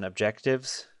variables and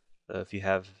objectives. If you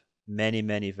have many,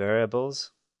 many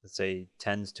variables, let's say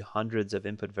tens to hundreds of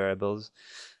input variables,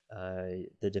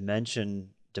 the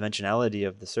dimensionality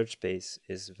of the search space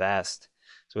is vast.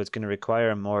 So it's going to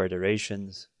require more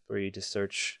iterations for you to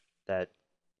search that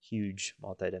huge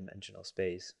multidimensional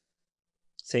space.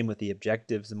 Same with the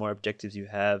objectives. The more objectives you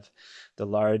have, the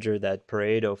larger that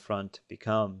Pareto front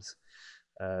becomes.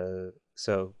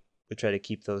 So we try to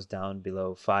keep those down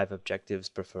below 5 objectives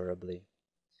preferably.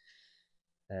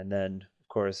 And then, of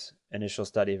course, initial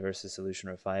study versus solution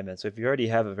refinement. So if you already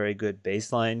have a very good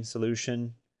baseline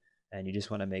solution and you just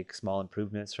want to make small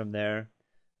improvements from there,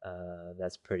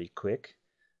 that's pretty quick.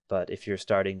 But if you're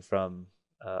starting from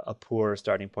a poor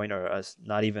starting point, or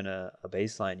not even a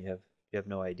baseline, you have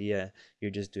no idea, you're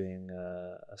just doing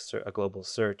a global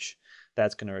search,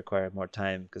 that's going to require more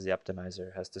time because the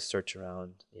optimizer has to search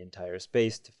around the entire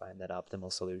space to find that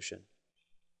optimal solution.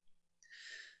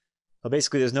 Well,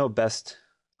 basically, there's no best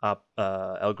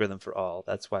algorithm for all.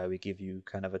 That's why we give you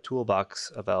kind of a toolbox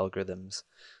of algorithms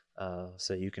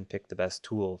so you can pick the best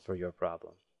tool for your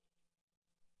problem.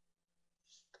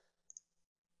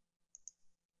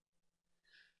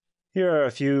 Here are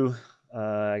a few,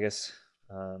 I guess,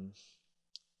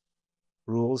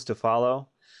 rules to follow,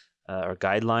 or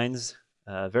guidelines,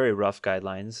 very rough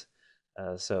guidelines.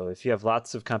 So if you have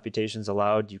lots of computations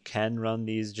allowed, you can run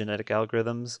these genetic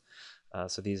algorithms.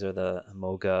 So these are the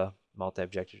MEGO,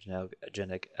 multi-objective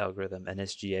genetic algorithm,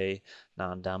 NSGA,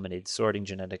 non-dominated sorting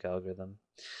genetic algorithm.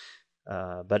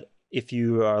 But if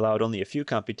you are allowed only a few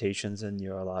computations in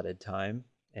your allotted time,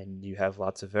 and you have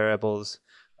lots of variables,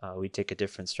 we take a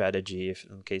different strategy. If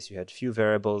in case you had few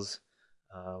variables,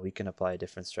 we can apply a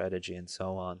different strategy and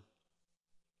so on.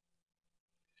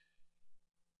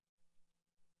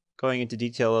 Going into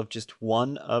detail of just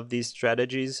one of these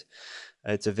strategies,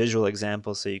 it's a visual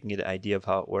example so you can get an idea of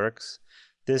how it works.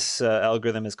 This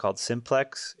algorithm is called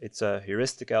SIMPLEX. It's a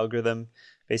heuristic algorithm,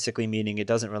 basically meaning it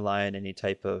doesn't rely on any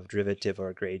type of derivative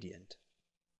or gradient.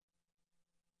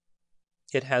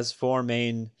 It has 4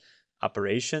 main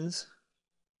operations.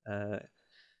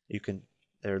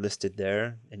 They're listed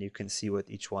there, and you can see what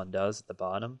each one does at the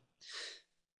bottom.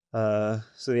 So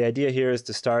the idea here is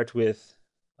to start with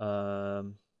a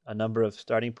number of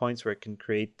starting points where it can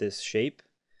create this shape.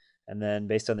 And then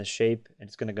based on the shape,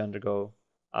 it's going to undergo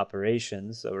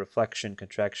operations, so reflection,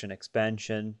 contraction,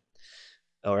 expansion,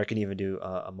 or I can even do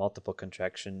a multiple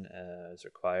contraction as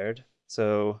required.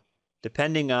 So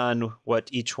depending on what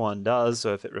each one does,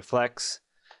 so if it reflects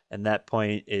and that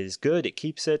point is good, it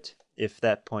keeps it. If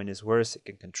that point is worse, it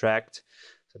can contract.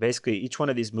 So basically, each one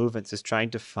of these movements is trying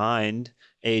to find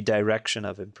a direction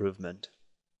of improvement.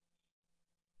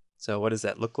 So what does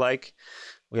that look like?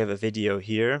 We have a video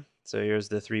here. So here's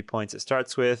the 3 points it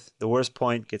starts with. The worst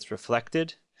point gets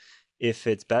reflected. If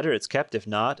it's better, it's kept. If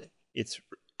not, it's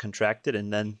contracted,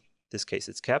 and then in this case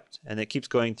it's kept. And it keeps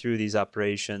going through these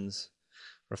operations,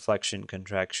 reflection,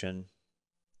 contraction,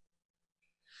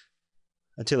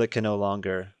 until it can no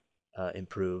longer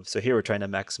improve. So here we're trying to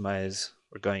maximize,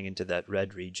 we're going into that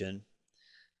red region,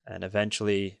 and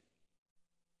eventually,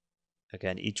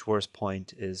 again, each worst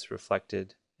point is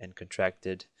reflected and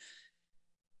contracted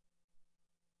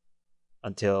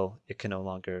until it can no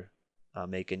longer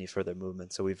make any further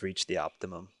movement. So we've reached the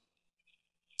optimum.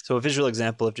 So a visual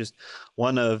example of just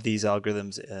one of these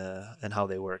algorithms and how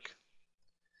they work.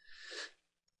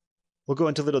 We'll go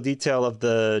into a little detail of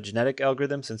the genetic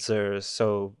algorithm since they're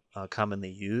so commonly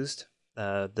used.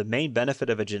 The main benefit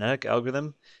of a genetic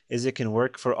algorithm is it can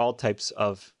work for all types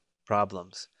of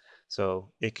problems. So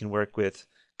it can work with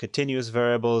continuous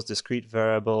variables, discrete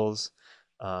variables,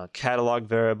 catalog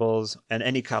variables, and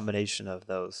any combination of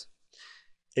those.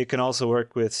 It can also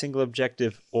work with single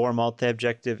objective or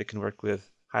multi-objective. It can work with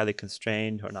highly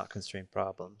constrained or not constrained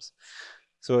problems.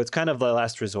 So it's kind of the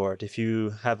last resort. If you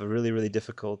have a really, really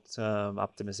difficult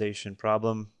optimization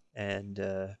problem and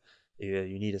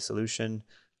you need a solution,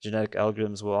 genetic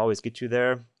algorithms will always get you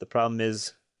there. The problem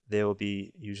is they will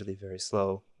be usually very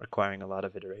slow, requiring a lot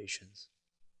of iterations.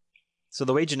 So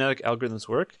the way genetic algorithms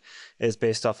work is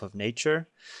based off of nature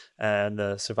and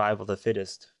the survival of the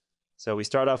fittest. So we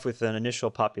start off with an initial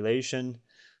population.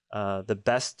 The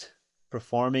best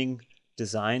performing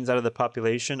designs out of the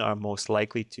population are most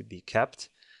likely to be kept,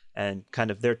 and kind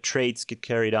of their traits get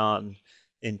carried on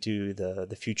into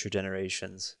the future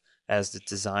generations as the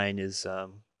design is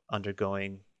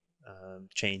undergoing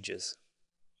changes.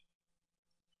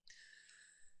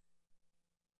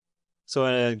 So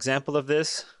an example of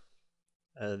this,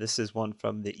 this is one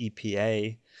from the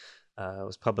EPA. It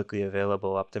was publicly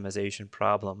available optimization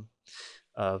problem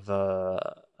of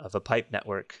a pipe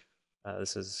network.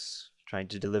 This is trying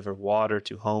to deliver water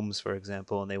to homes, for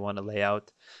example, and they want to lay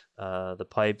out the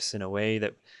pipes in a way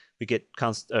that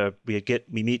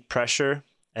we meet pressure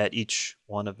at each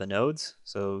one of the nodes.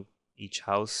 So each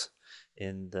house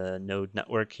in the node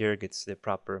network here gets the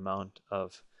proper amount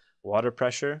of water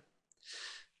pressure.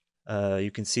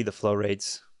 You can see the flow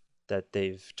rates that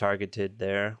they've targeted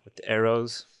there with the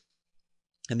arrows.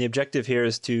 And the objective here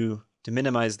is to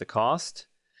minimize the cost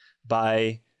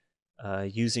by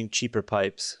using cheaper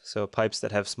pipes. So pipes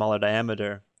that have smaller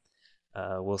diameter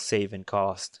will save in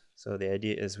cost. So the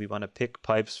idea is we want to pick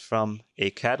pipes from a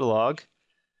catalog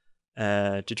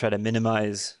to try to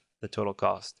minimize the total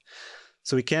cost.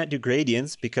 So we can't do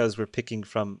gradients because we're picking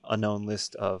from a known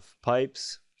list of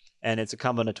pipes, and it's a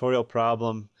combinatorial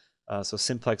problem. So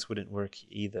SIMPLEX wouldn't work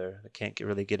either. It can't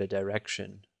really get a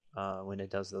direction when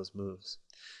it does those moves.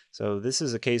 So this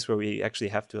is a case where we actually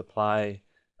have to apply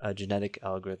a genetic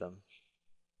algorithm.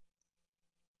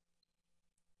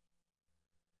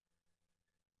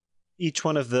 Each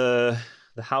one of the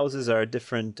houses are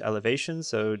different elevations,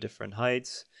 so different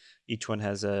heights. Each one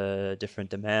has a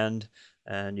different demand,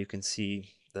 and you can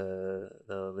see the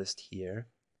list here.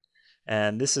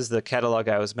 And this is the catalog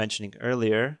I was mentioning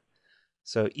earlier.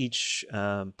 So each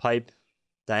pipe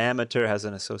diameter has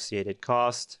an associated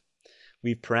cost.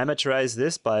 We parameterize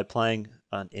this by applying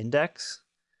an index.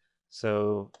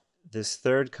 So this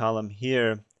third column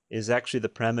here is actually the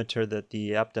parameter that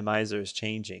the optimizer is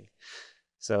changing.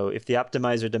 So if the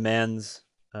optimizer demands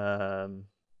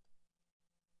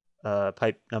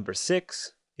pipe number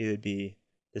 6, it would be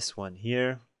this one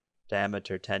here,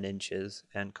 diameter 10 inches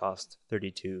and cost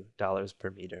 $32 per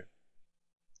meter.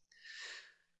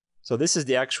 So this is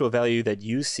the actual value that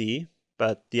you see,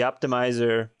 but the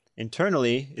optimizer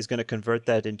internally is going to convert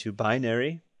that into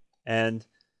binary, and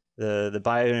the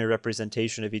binary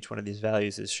representation of each one of these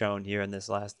values is shown here in this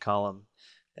last column.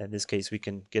 In this case, we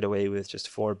can get away with just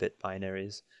 4-bit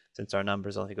binaries since our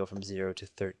numbers only go from 0 to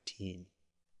 13.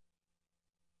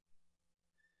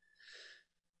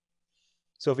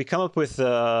 So if we come up with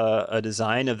a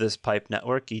design of this pipe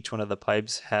network, each one of the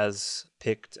pipes has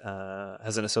picked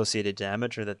has an associated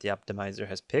diameter that the optimizer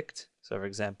has picked. So for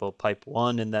example, pipe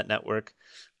 1 in that network,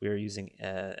 we are using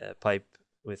a pipe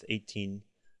with 18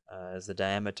 as the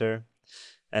diameter,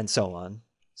 and so on.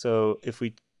 So if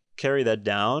we carry that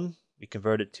down, we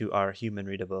convert it to our human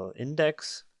readable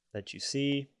index that you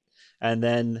see. And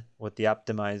then what the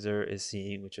optimizer is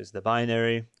seeing, which is the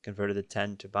binary, converted the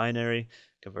 10 to binary,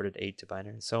 converted 8 to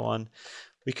binary, and so on.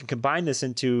 We can combine this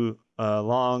into a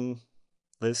long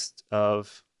list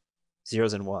of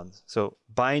zeros and ones. So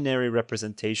binary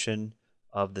representation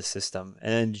of the system.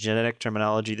 And in genetic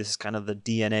terminology, this is kind of the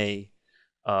DNA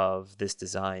of this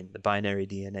design, the binary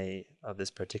DNA of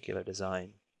this particular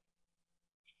design.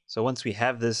 So once we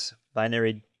have this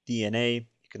binary DNA,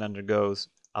 it can undergo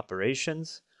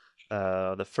operations.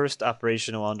 The first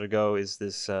operation it will undergo is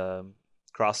this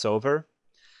crossover.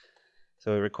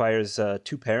 So it requires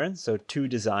 2 parents, so 2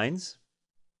 designs,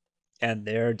 and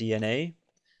their DNA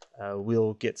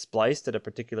will get spliced at a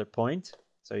particular point.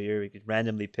 So here we could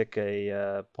randomly pick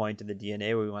a point in the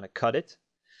DNA where we want to cut it.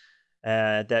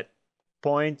 At that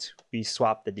point, we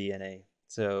swap the DNA.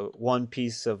 So one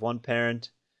piece of one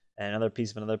parent and another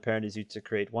piece of another parent is used to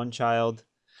create one child,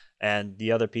 and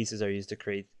the other pieces are used to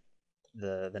create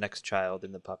the next child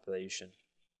in the population.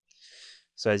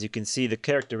 So as you can see, the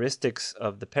characteristics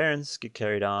of the parents get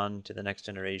carried on to the next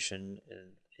generation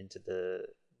and into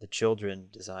the children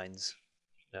designs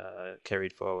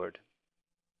carried forward.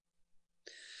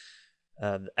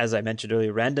 As I mentioned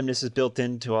earlier, randomness is built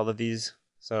into all of these.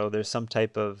 So there's some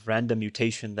type of random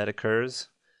mutation that occurs.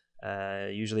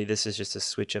 Usually this is just a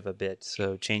switch of a bit.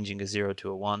 So changing a 0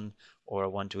 to a 1 or a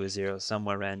 1 to a 0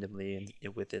 somewhere randomly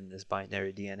within this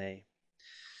binary DNA.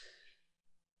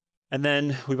 And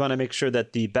then we want to make sure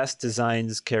that the best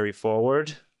designs carry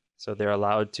forward. So they're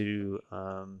allowed to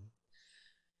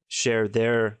share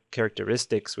their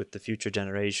characteristics with the future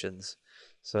generations.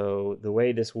 So the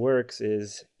way this works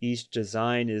is each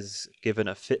design is given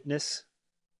a fitness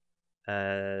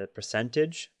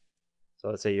percentage. So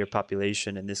let's say your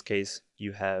population, in this case,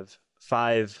 you have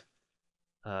 5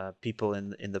 people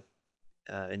in the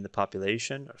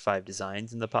population, or 5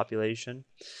 designs in the population,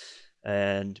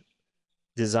 and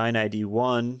design ID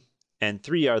 1 and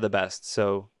 3 are the best.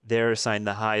 So they're assigned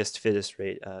the highest fitness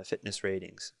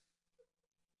ratings.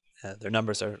 Their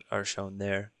numbers are shown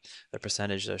there. Their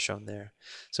percentages are shown there.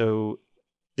 So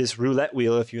this roulette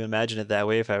wheel, if you imagine it that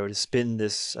way, if I were to spin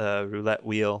this roulette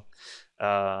wheel,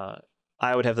 I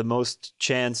would have the most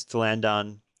chance to land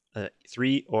on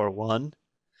 3 or 1.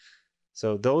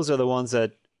 So those are the ones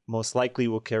that most likely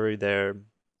will carry their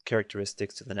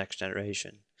characteristics to the next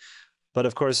generation. But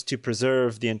of course, to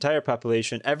preserve the entire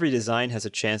population, every design has a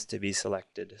chance to be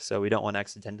selected. So we don't want to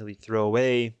accidentally throw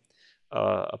away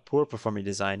a poor performing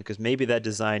design, because maybe that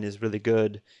design is really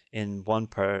good in one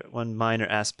minor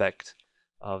aspect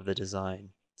of the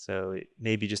design. So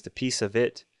maybe just a piece of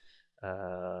it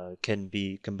can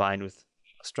be combined with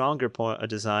a stronger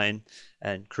design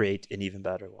and create an even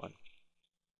better one.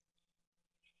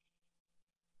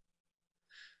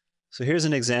 So here's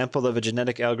an example of a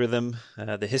genetic algorithm,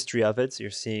 the history of it. So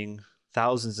you're seeing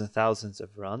thousands and thousands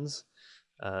of runs.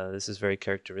 This is very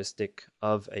characteristic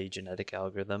of a genetic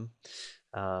algorithm.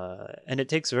 And it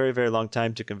takes a very, very long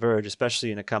time to converge,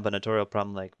 especially in a combinatorial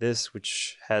problem like this,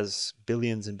 which has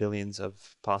billions and billions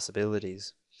of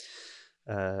possibilities.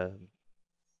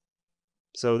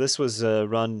 So this was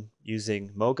run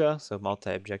using MOGA, so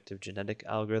multi-objective genetic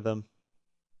algorithm.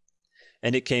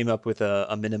 And it came up with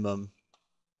a minimum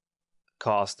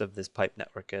cost of this pipe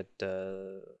network at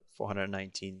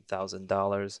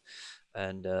 $419,000.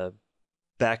 And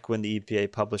back when the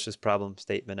EPA published this problem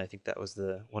statement, I think that was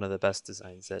one of the best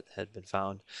designs that had been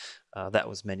found. That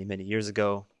was many, many years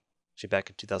ago, actually back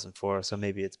in 2004, so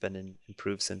maybe it's been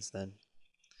improved since then.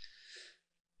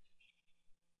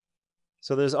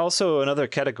 So there's also another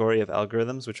category of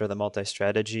algorithms, which are the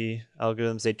multi-strategy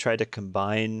algorithms. They try to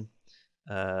combine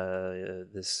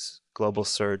this global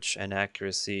search and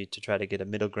accuracy to try to get a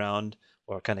middle ground,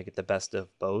 or kind of get the best of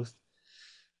both.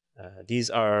 These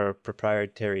are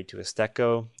proprietary to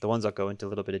ESTECO. The ones I'll go into a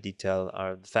little bit of detail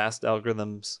are the fast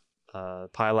algorithms,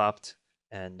 pilOPT,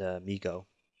 and MEGO.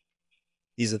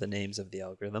 These are the names of the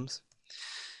algorithms.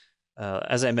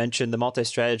 As I mentioned, the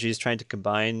multi-strategy is trying to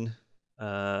combine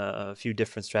a few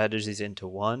different strategies into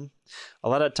one. A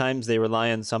lot of times they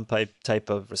rely on some type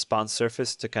of response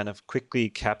surface to kind of quickly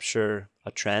capture a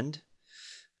trend.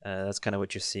 That's kind of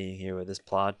what you're seeing here with this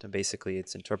plot. And basically,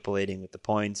 it's interpolating with the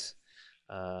points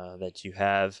that you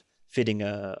have, fitting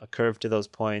a curve to those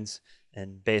points,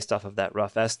 and based off of that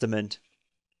rough estimate,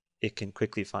 it can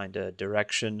quickly find a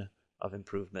direction of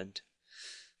improvement,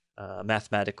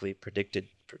 mathematically predicted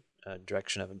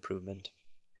direction of improvement.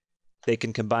 They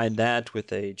can combine that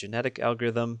with a genetic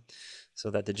algorithm so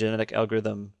that the genetic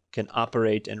algorithm can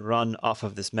operate and run off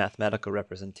of this mathematical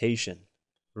representation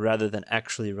rather than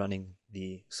actually running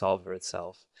the solver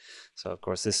itself. So of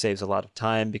course this saves a lot of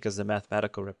time because the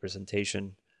mathematical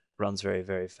representation runs very,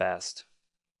 very fast.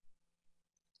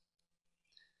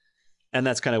 And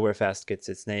that's kind of where fast gets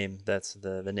its name. That's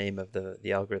the name of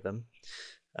the algorithm.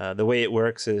 The way it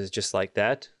works is just like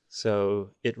that. So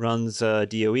it runs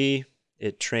DOE,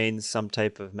 it trains some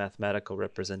type of mathematical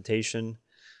representation.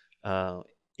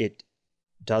 It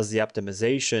does the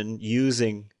optimization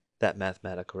using that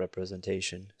mathematical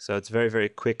representation. So it's very, very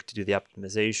quick to do the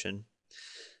optimization.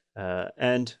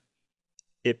 And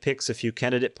it picks a few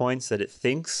candidate points that it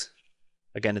thinks.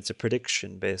 Again, it's a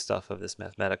prediction based off of this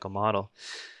mathematical model.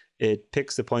 It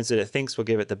picks the points that it thinks will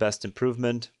give it the best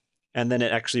improvement, and then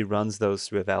it actually runs those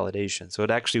through a validation. So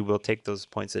it actually will take those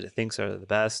points that it thinks are the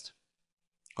best,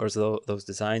 or those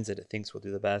designs that it thinks will do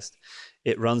the best.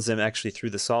 It runs them actually through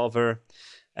the solver,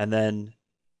 and then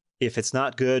if it's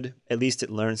not good, at least it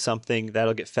learns something.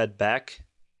 That'll get fed back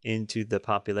into the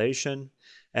population,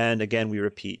 and again, we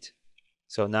repeat.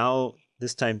 So now,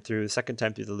 this time through, the second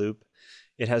time through the loop,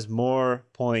 it has more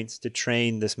points to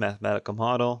train this mathematical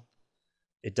model.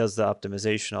 It does the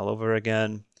optimization all over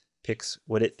again, picks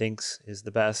what it thinks is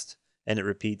the best, and it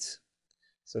repeats.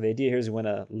 So the idea here is we want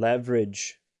to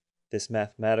leverage this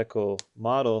mathematical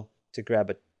model to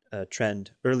grab a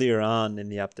trend earlier on in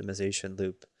the optimization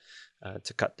loop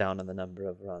to cut down on the number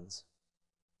of runs.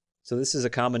 So this is a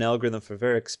common algorithm for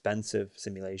very expensive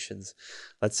simulations,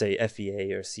 let's say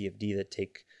FEA or CFD that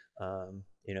take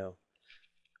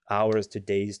hours to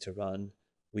days to run.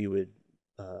 We would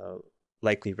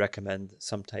likely recommend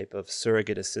some type of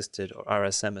surrogate assisted or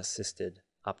RSM assisted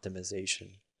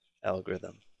optimization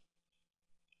algorithm.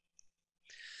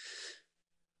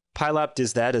 pilOPT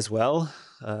is that as well,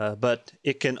 but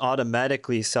it can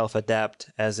automatically self-adapt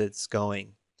as it's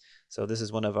going. So this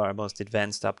is one of our most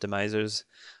advanced optimizers.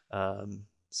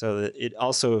 So that it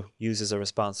also uses a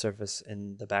response surface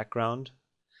in the background,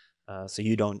 so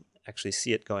you don't actually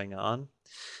see it going on.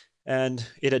 And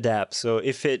it adapts. So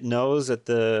if it knows that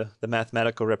the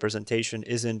mathematical representation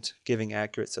isn't giving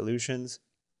accurate solutions,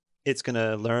 it's going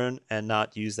to learn and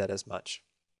not use that as much.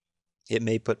 It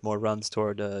may put more runs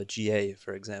toward a GA,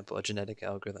 for example, a genetic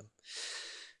algorithm.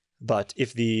 But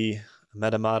if the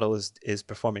meta model is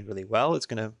performing really well, it's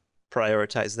going to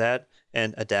prioritize that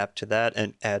and adapt to that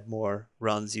and add more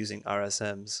runs using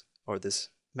RSMs or this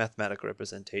mathematical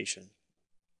representation.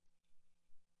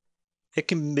 It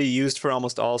can be used for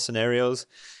almost all scenarios.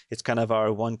 It's kind of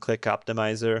our one-click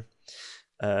optimizer.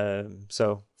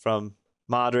 So from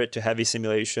moderate to heavy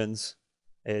simulations,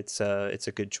 it's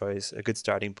a good choice, a good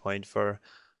starting point for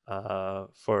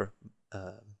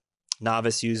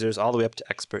novice users all the way up to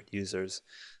expert users,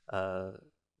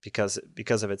 because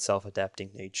of its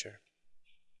self-adapting nature.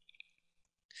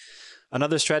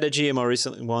 Another strategy, a more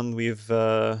recent one we've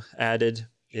added,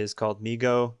 is called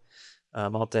MEGO.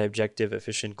 Multi-objective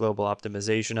efficient global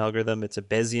optimization algorithm. It's a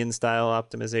Bayesian style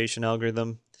optimization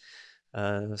algorithm.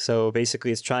 So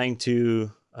basically it's trying to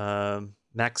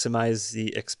maximize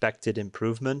the expected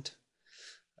improvement.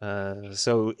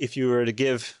 So if you were to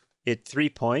give it 3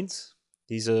 points,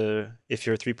 if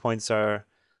your 3 points are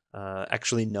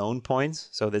actually known points,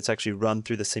 so that's actually run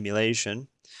through the simulation,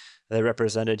 they're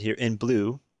represented here in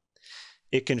blue.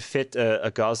 It can fit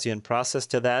a Gaussian process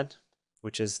to that,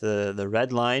 which is the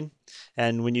red line.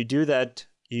 And when you do that,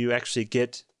 you actually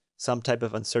get some type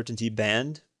of uncertainty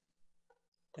band.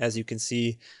 As you can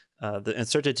see, the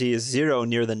uncertainty is 0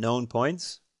 near the known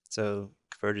points, so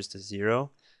converges to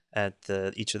 0 at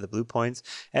each of the blue points.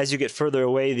 As you get further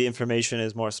away, the information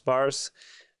is more sparse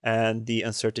and the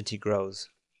uncertainty grows.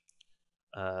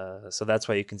 So that's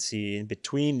why you can see in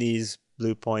between these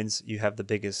blue points, you have the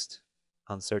biggest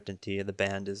uncertainty and the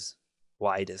band is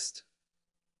widest.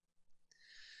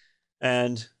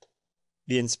 And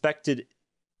the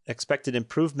expected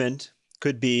improvement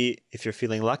could be, if you're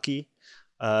feeling lucky,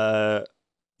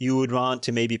 you would want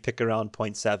to maybe pick around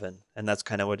 0.7, and that's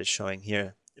kind of what it's showing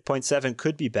here. 0.7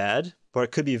 could be bad, or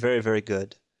it could be very, very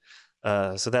good.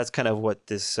 So that's kind of what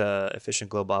this efficient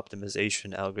global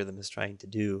optimization algorithm is trying to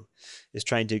do, is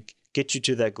trying to get you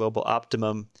to that global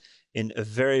optimum in a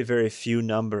very, very few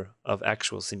number of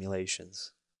actual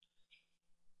simulations.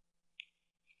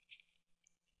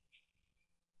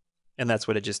 And that's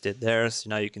what it just did there. So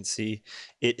now you can see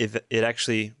it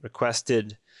actually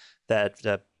requested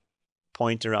that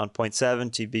point around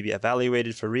 0.7 to be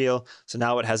evaluated for real. So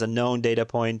now it has a known data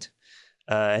point,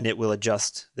 and it will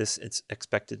adjust its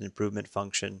expected improvement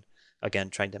function,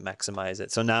 again, trying to maximize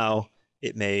it. So now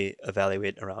it may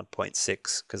evaluate around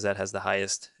 0.6 because that has the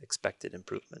highest expected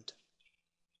improvement.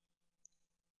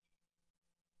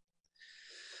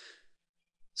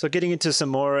 So getting into some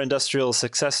more industrial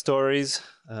success stories,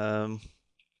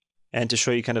 and to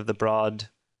show you kind of the broad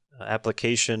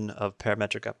application of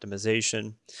parametric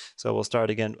optimization. So we'll start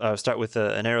with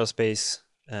an aerospace,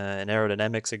 an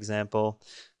aerodynamics example.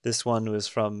 This one was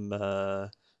from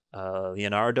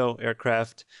Leonardo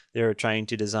aircraft. They were trying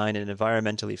to design an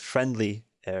environmentally friendly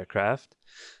aircraft.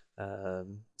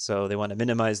 So they want to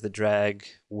minimize the drag,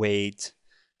 weight,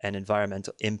 and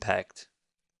environmental impact.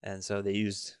 And so they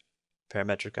used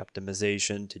parametric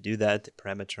optimization to do that, to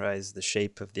parameterize the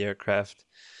shape of the aircraft.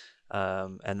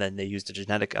 And then they used a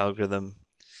genetic algorithm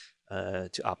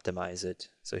to optimize it.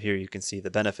 So here you can see the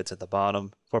benefits at the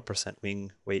bottom, 4%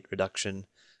 wing weight reduction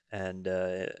and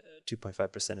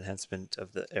 2.5% enhancement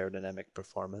of the aerodynamic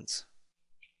performance.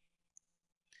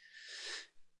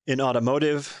 In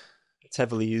automotive, it's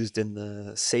heavily used in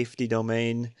the safety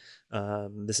domain.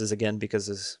 This is again because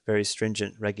there's very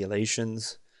stringent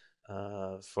regulations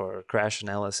for crash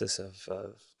analysis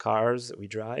of cars that we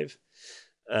drive.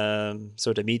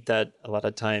 So to meet that, a lot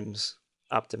of times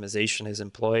optimization is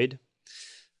employed.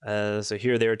 So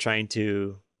here they're trying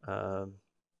to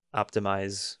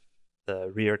optimize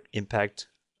the rear impact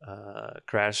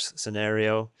crash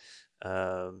scenario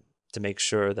to make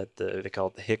sure that they call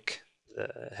it the HIC,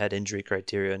 the head injury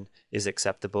criterion, is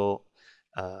acceptable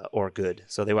or good.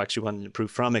 So they actually wanted to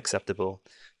improve from acceptable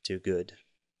to good.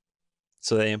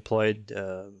 So they employed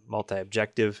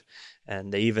multi-objective,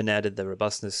 and they even added the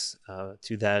robustness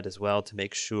to that as well to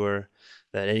make sure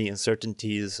that any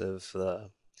uncertainties of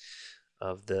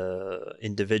the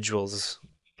individual's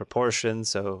proportion,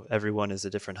 so everyone is a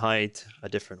different height, a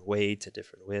different weight, a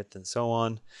different width, and so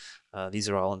on. These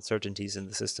are all uncertainties in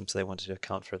the system, so they wanted to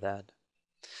account for that.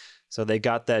 So they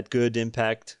got that good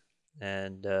impact,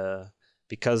 and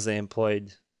because they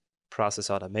employed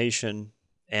process automation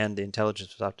and the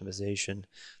intelligence optimization,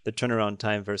 the turnaround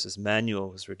time versus manual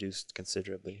was reduced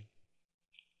considerably.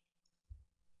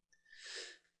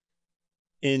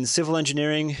 In civil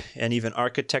engineering and even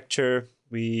architecture,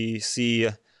 we see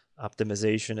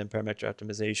optimization and parametric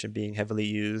optimization being heavily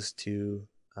used to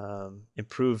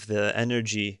improve the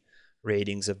energy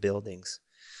ratings of buildings.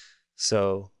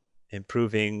 So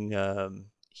improving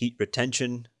heat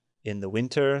retention in the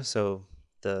winter, so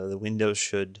the windows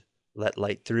should let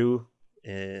light through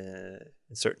in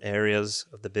certain areas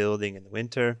of the building in the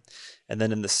winter. And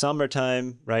then in the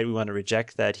summertime, right, we want to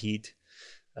reject that heat.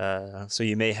 So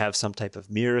you may have some type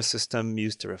of mirror system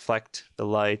used to reflect the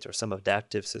light, or some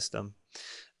adaptive system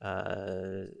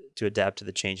to adapt to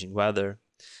the changing weather.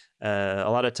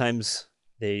 A lot of times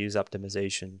they use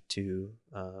optimization to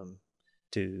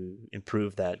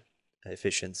improve that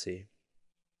efficiency.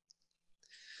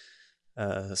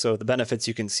 So the benefits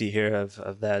you can see here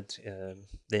of that,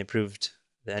 they improved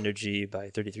the energy by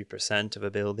 33% of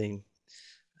a building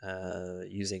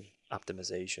using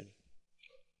optimization.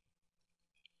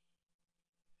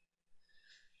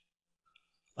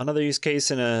 Another use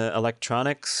case in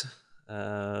electronics,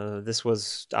 this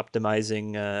was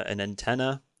optimizing an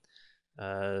antenna.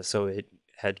 So it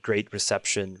had great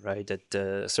reception, right, at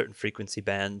a certain frequency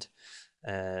band,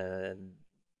 and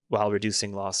while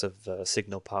reducing loss of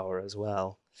signal power as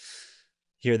well.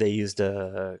 Here they used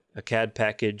a CAD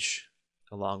package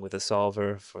along with a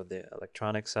solver for the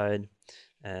electronic side,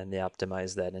 and they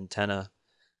optimized that antenna.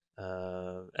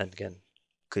 And again,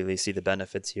 clearly see the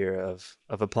benefits here of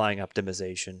applying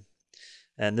optimization.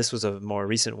 And this was a more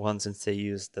recent one since they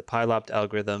used the pilOPT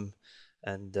algorithm.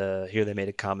 And here they made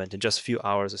a comment, in just a few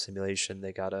hours of simulation,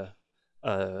 they got an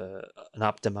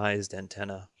optimized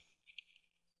antenna.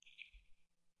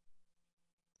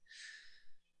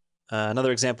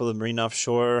 Another example of marine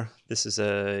offshore, this is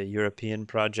a European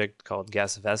project called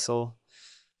Gas Vessel.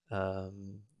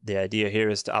 The idea here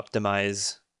is to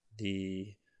optimize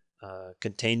the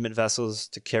containment vessels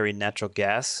to carry natural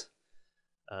gas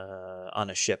on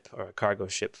a ship, or a cargo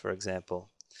ship, for example.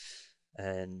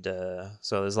 And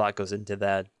so there's a lot goes into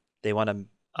that. They want to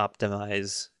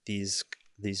optimize these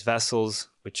vessels,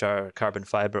 which are carbon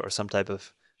fiber or some type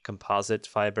of composite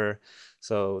fiber.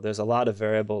 So there's a lot of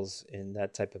variables in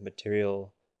that type of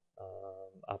material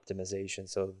optimization.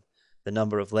 So the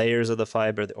number of layers of the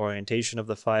fiber, the orientation of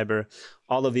the fiber,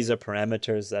 all of these are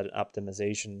parameters that an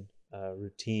optimization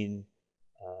routine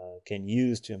can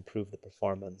use to improve the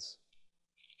performance.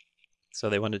 So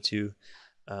they wanted to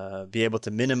be able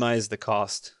to minimize the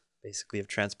cost basically of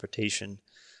transportation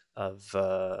of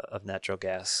natural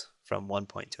gas from one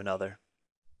point to another.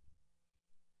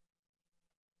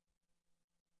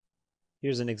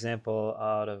 Here's an example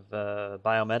out of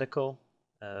biomedical,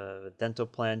 dental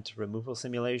plant removal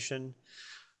simulation.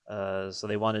 So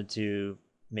they wanted to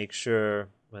make sure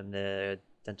when the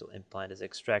dental implant is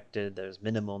extracted, there's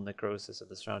minimal necrosis of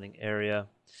the surrounding area.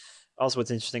 Also,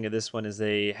 what's interesting of this one is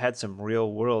they had some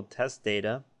real world test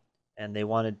data and they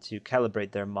wanted to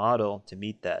calibrate their model to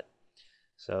meet that.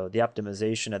 So the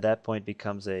optimization at that point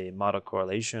becomes a model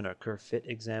correlation or curve fit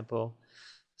example.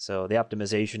 So the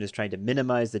optimization is trying to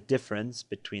minimize the difference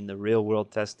between the real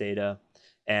world test data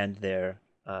and their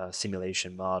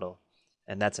simulation model.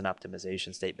 And that's an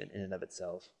optimization statement in and of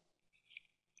itself.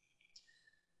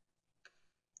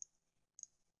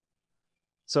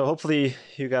 So hopefully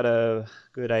you got a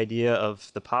good idea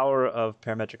of the power of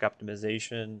parametric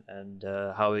optimization and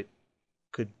how it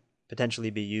could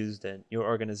potentially be used in your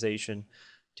organization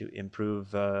to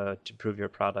improve your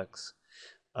products.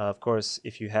 Of course,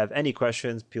 if you have any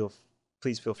questions,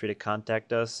 please feel free to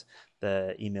contact us.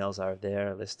 The emails are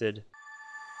there listed.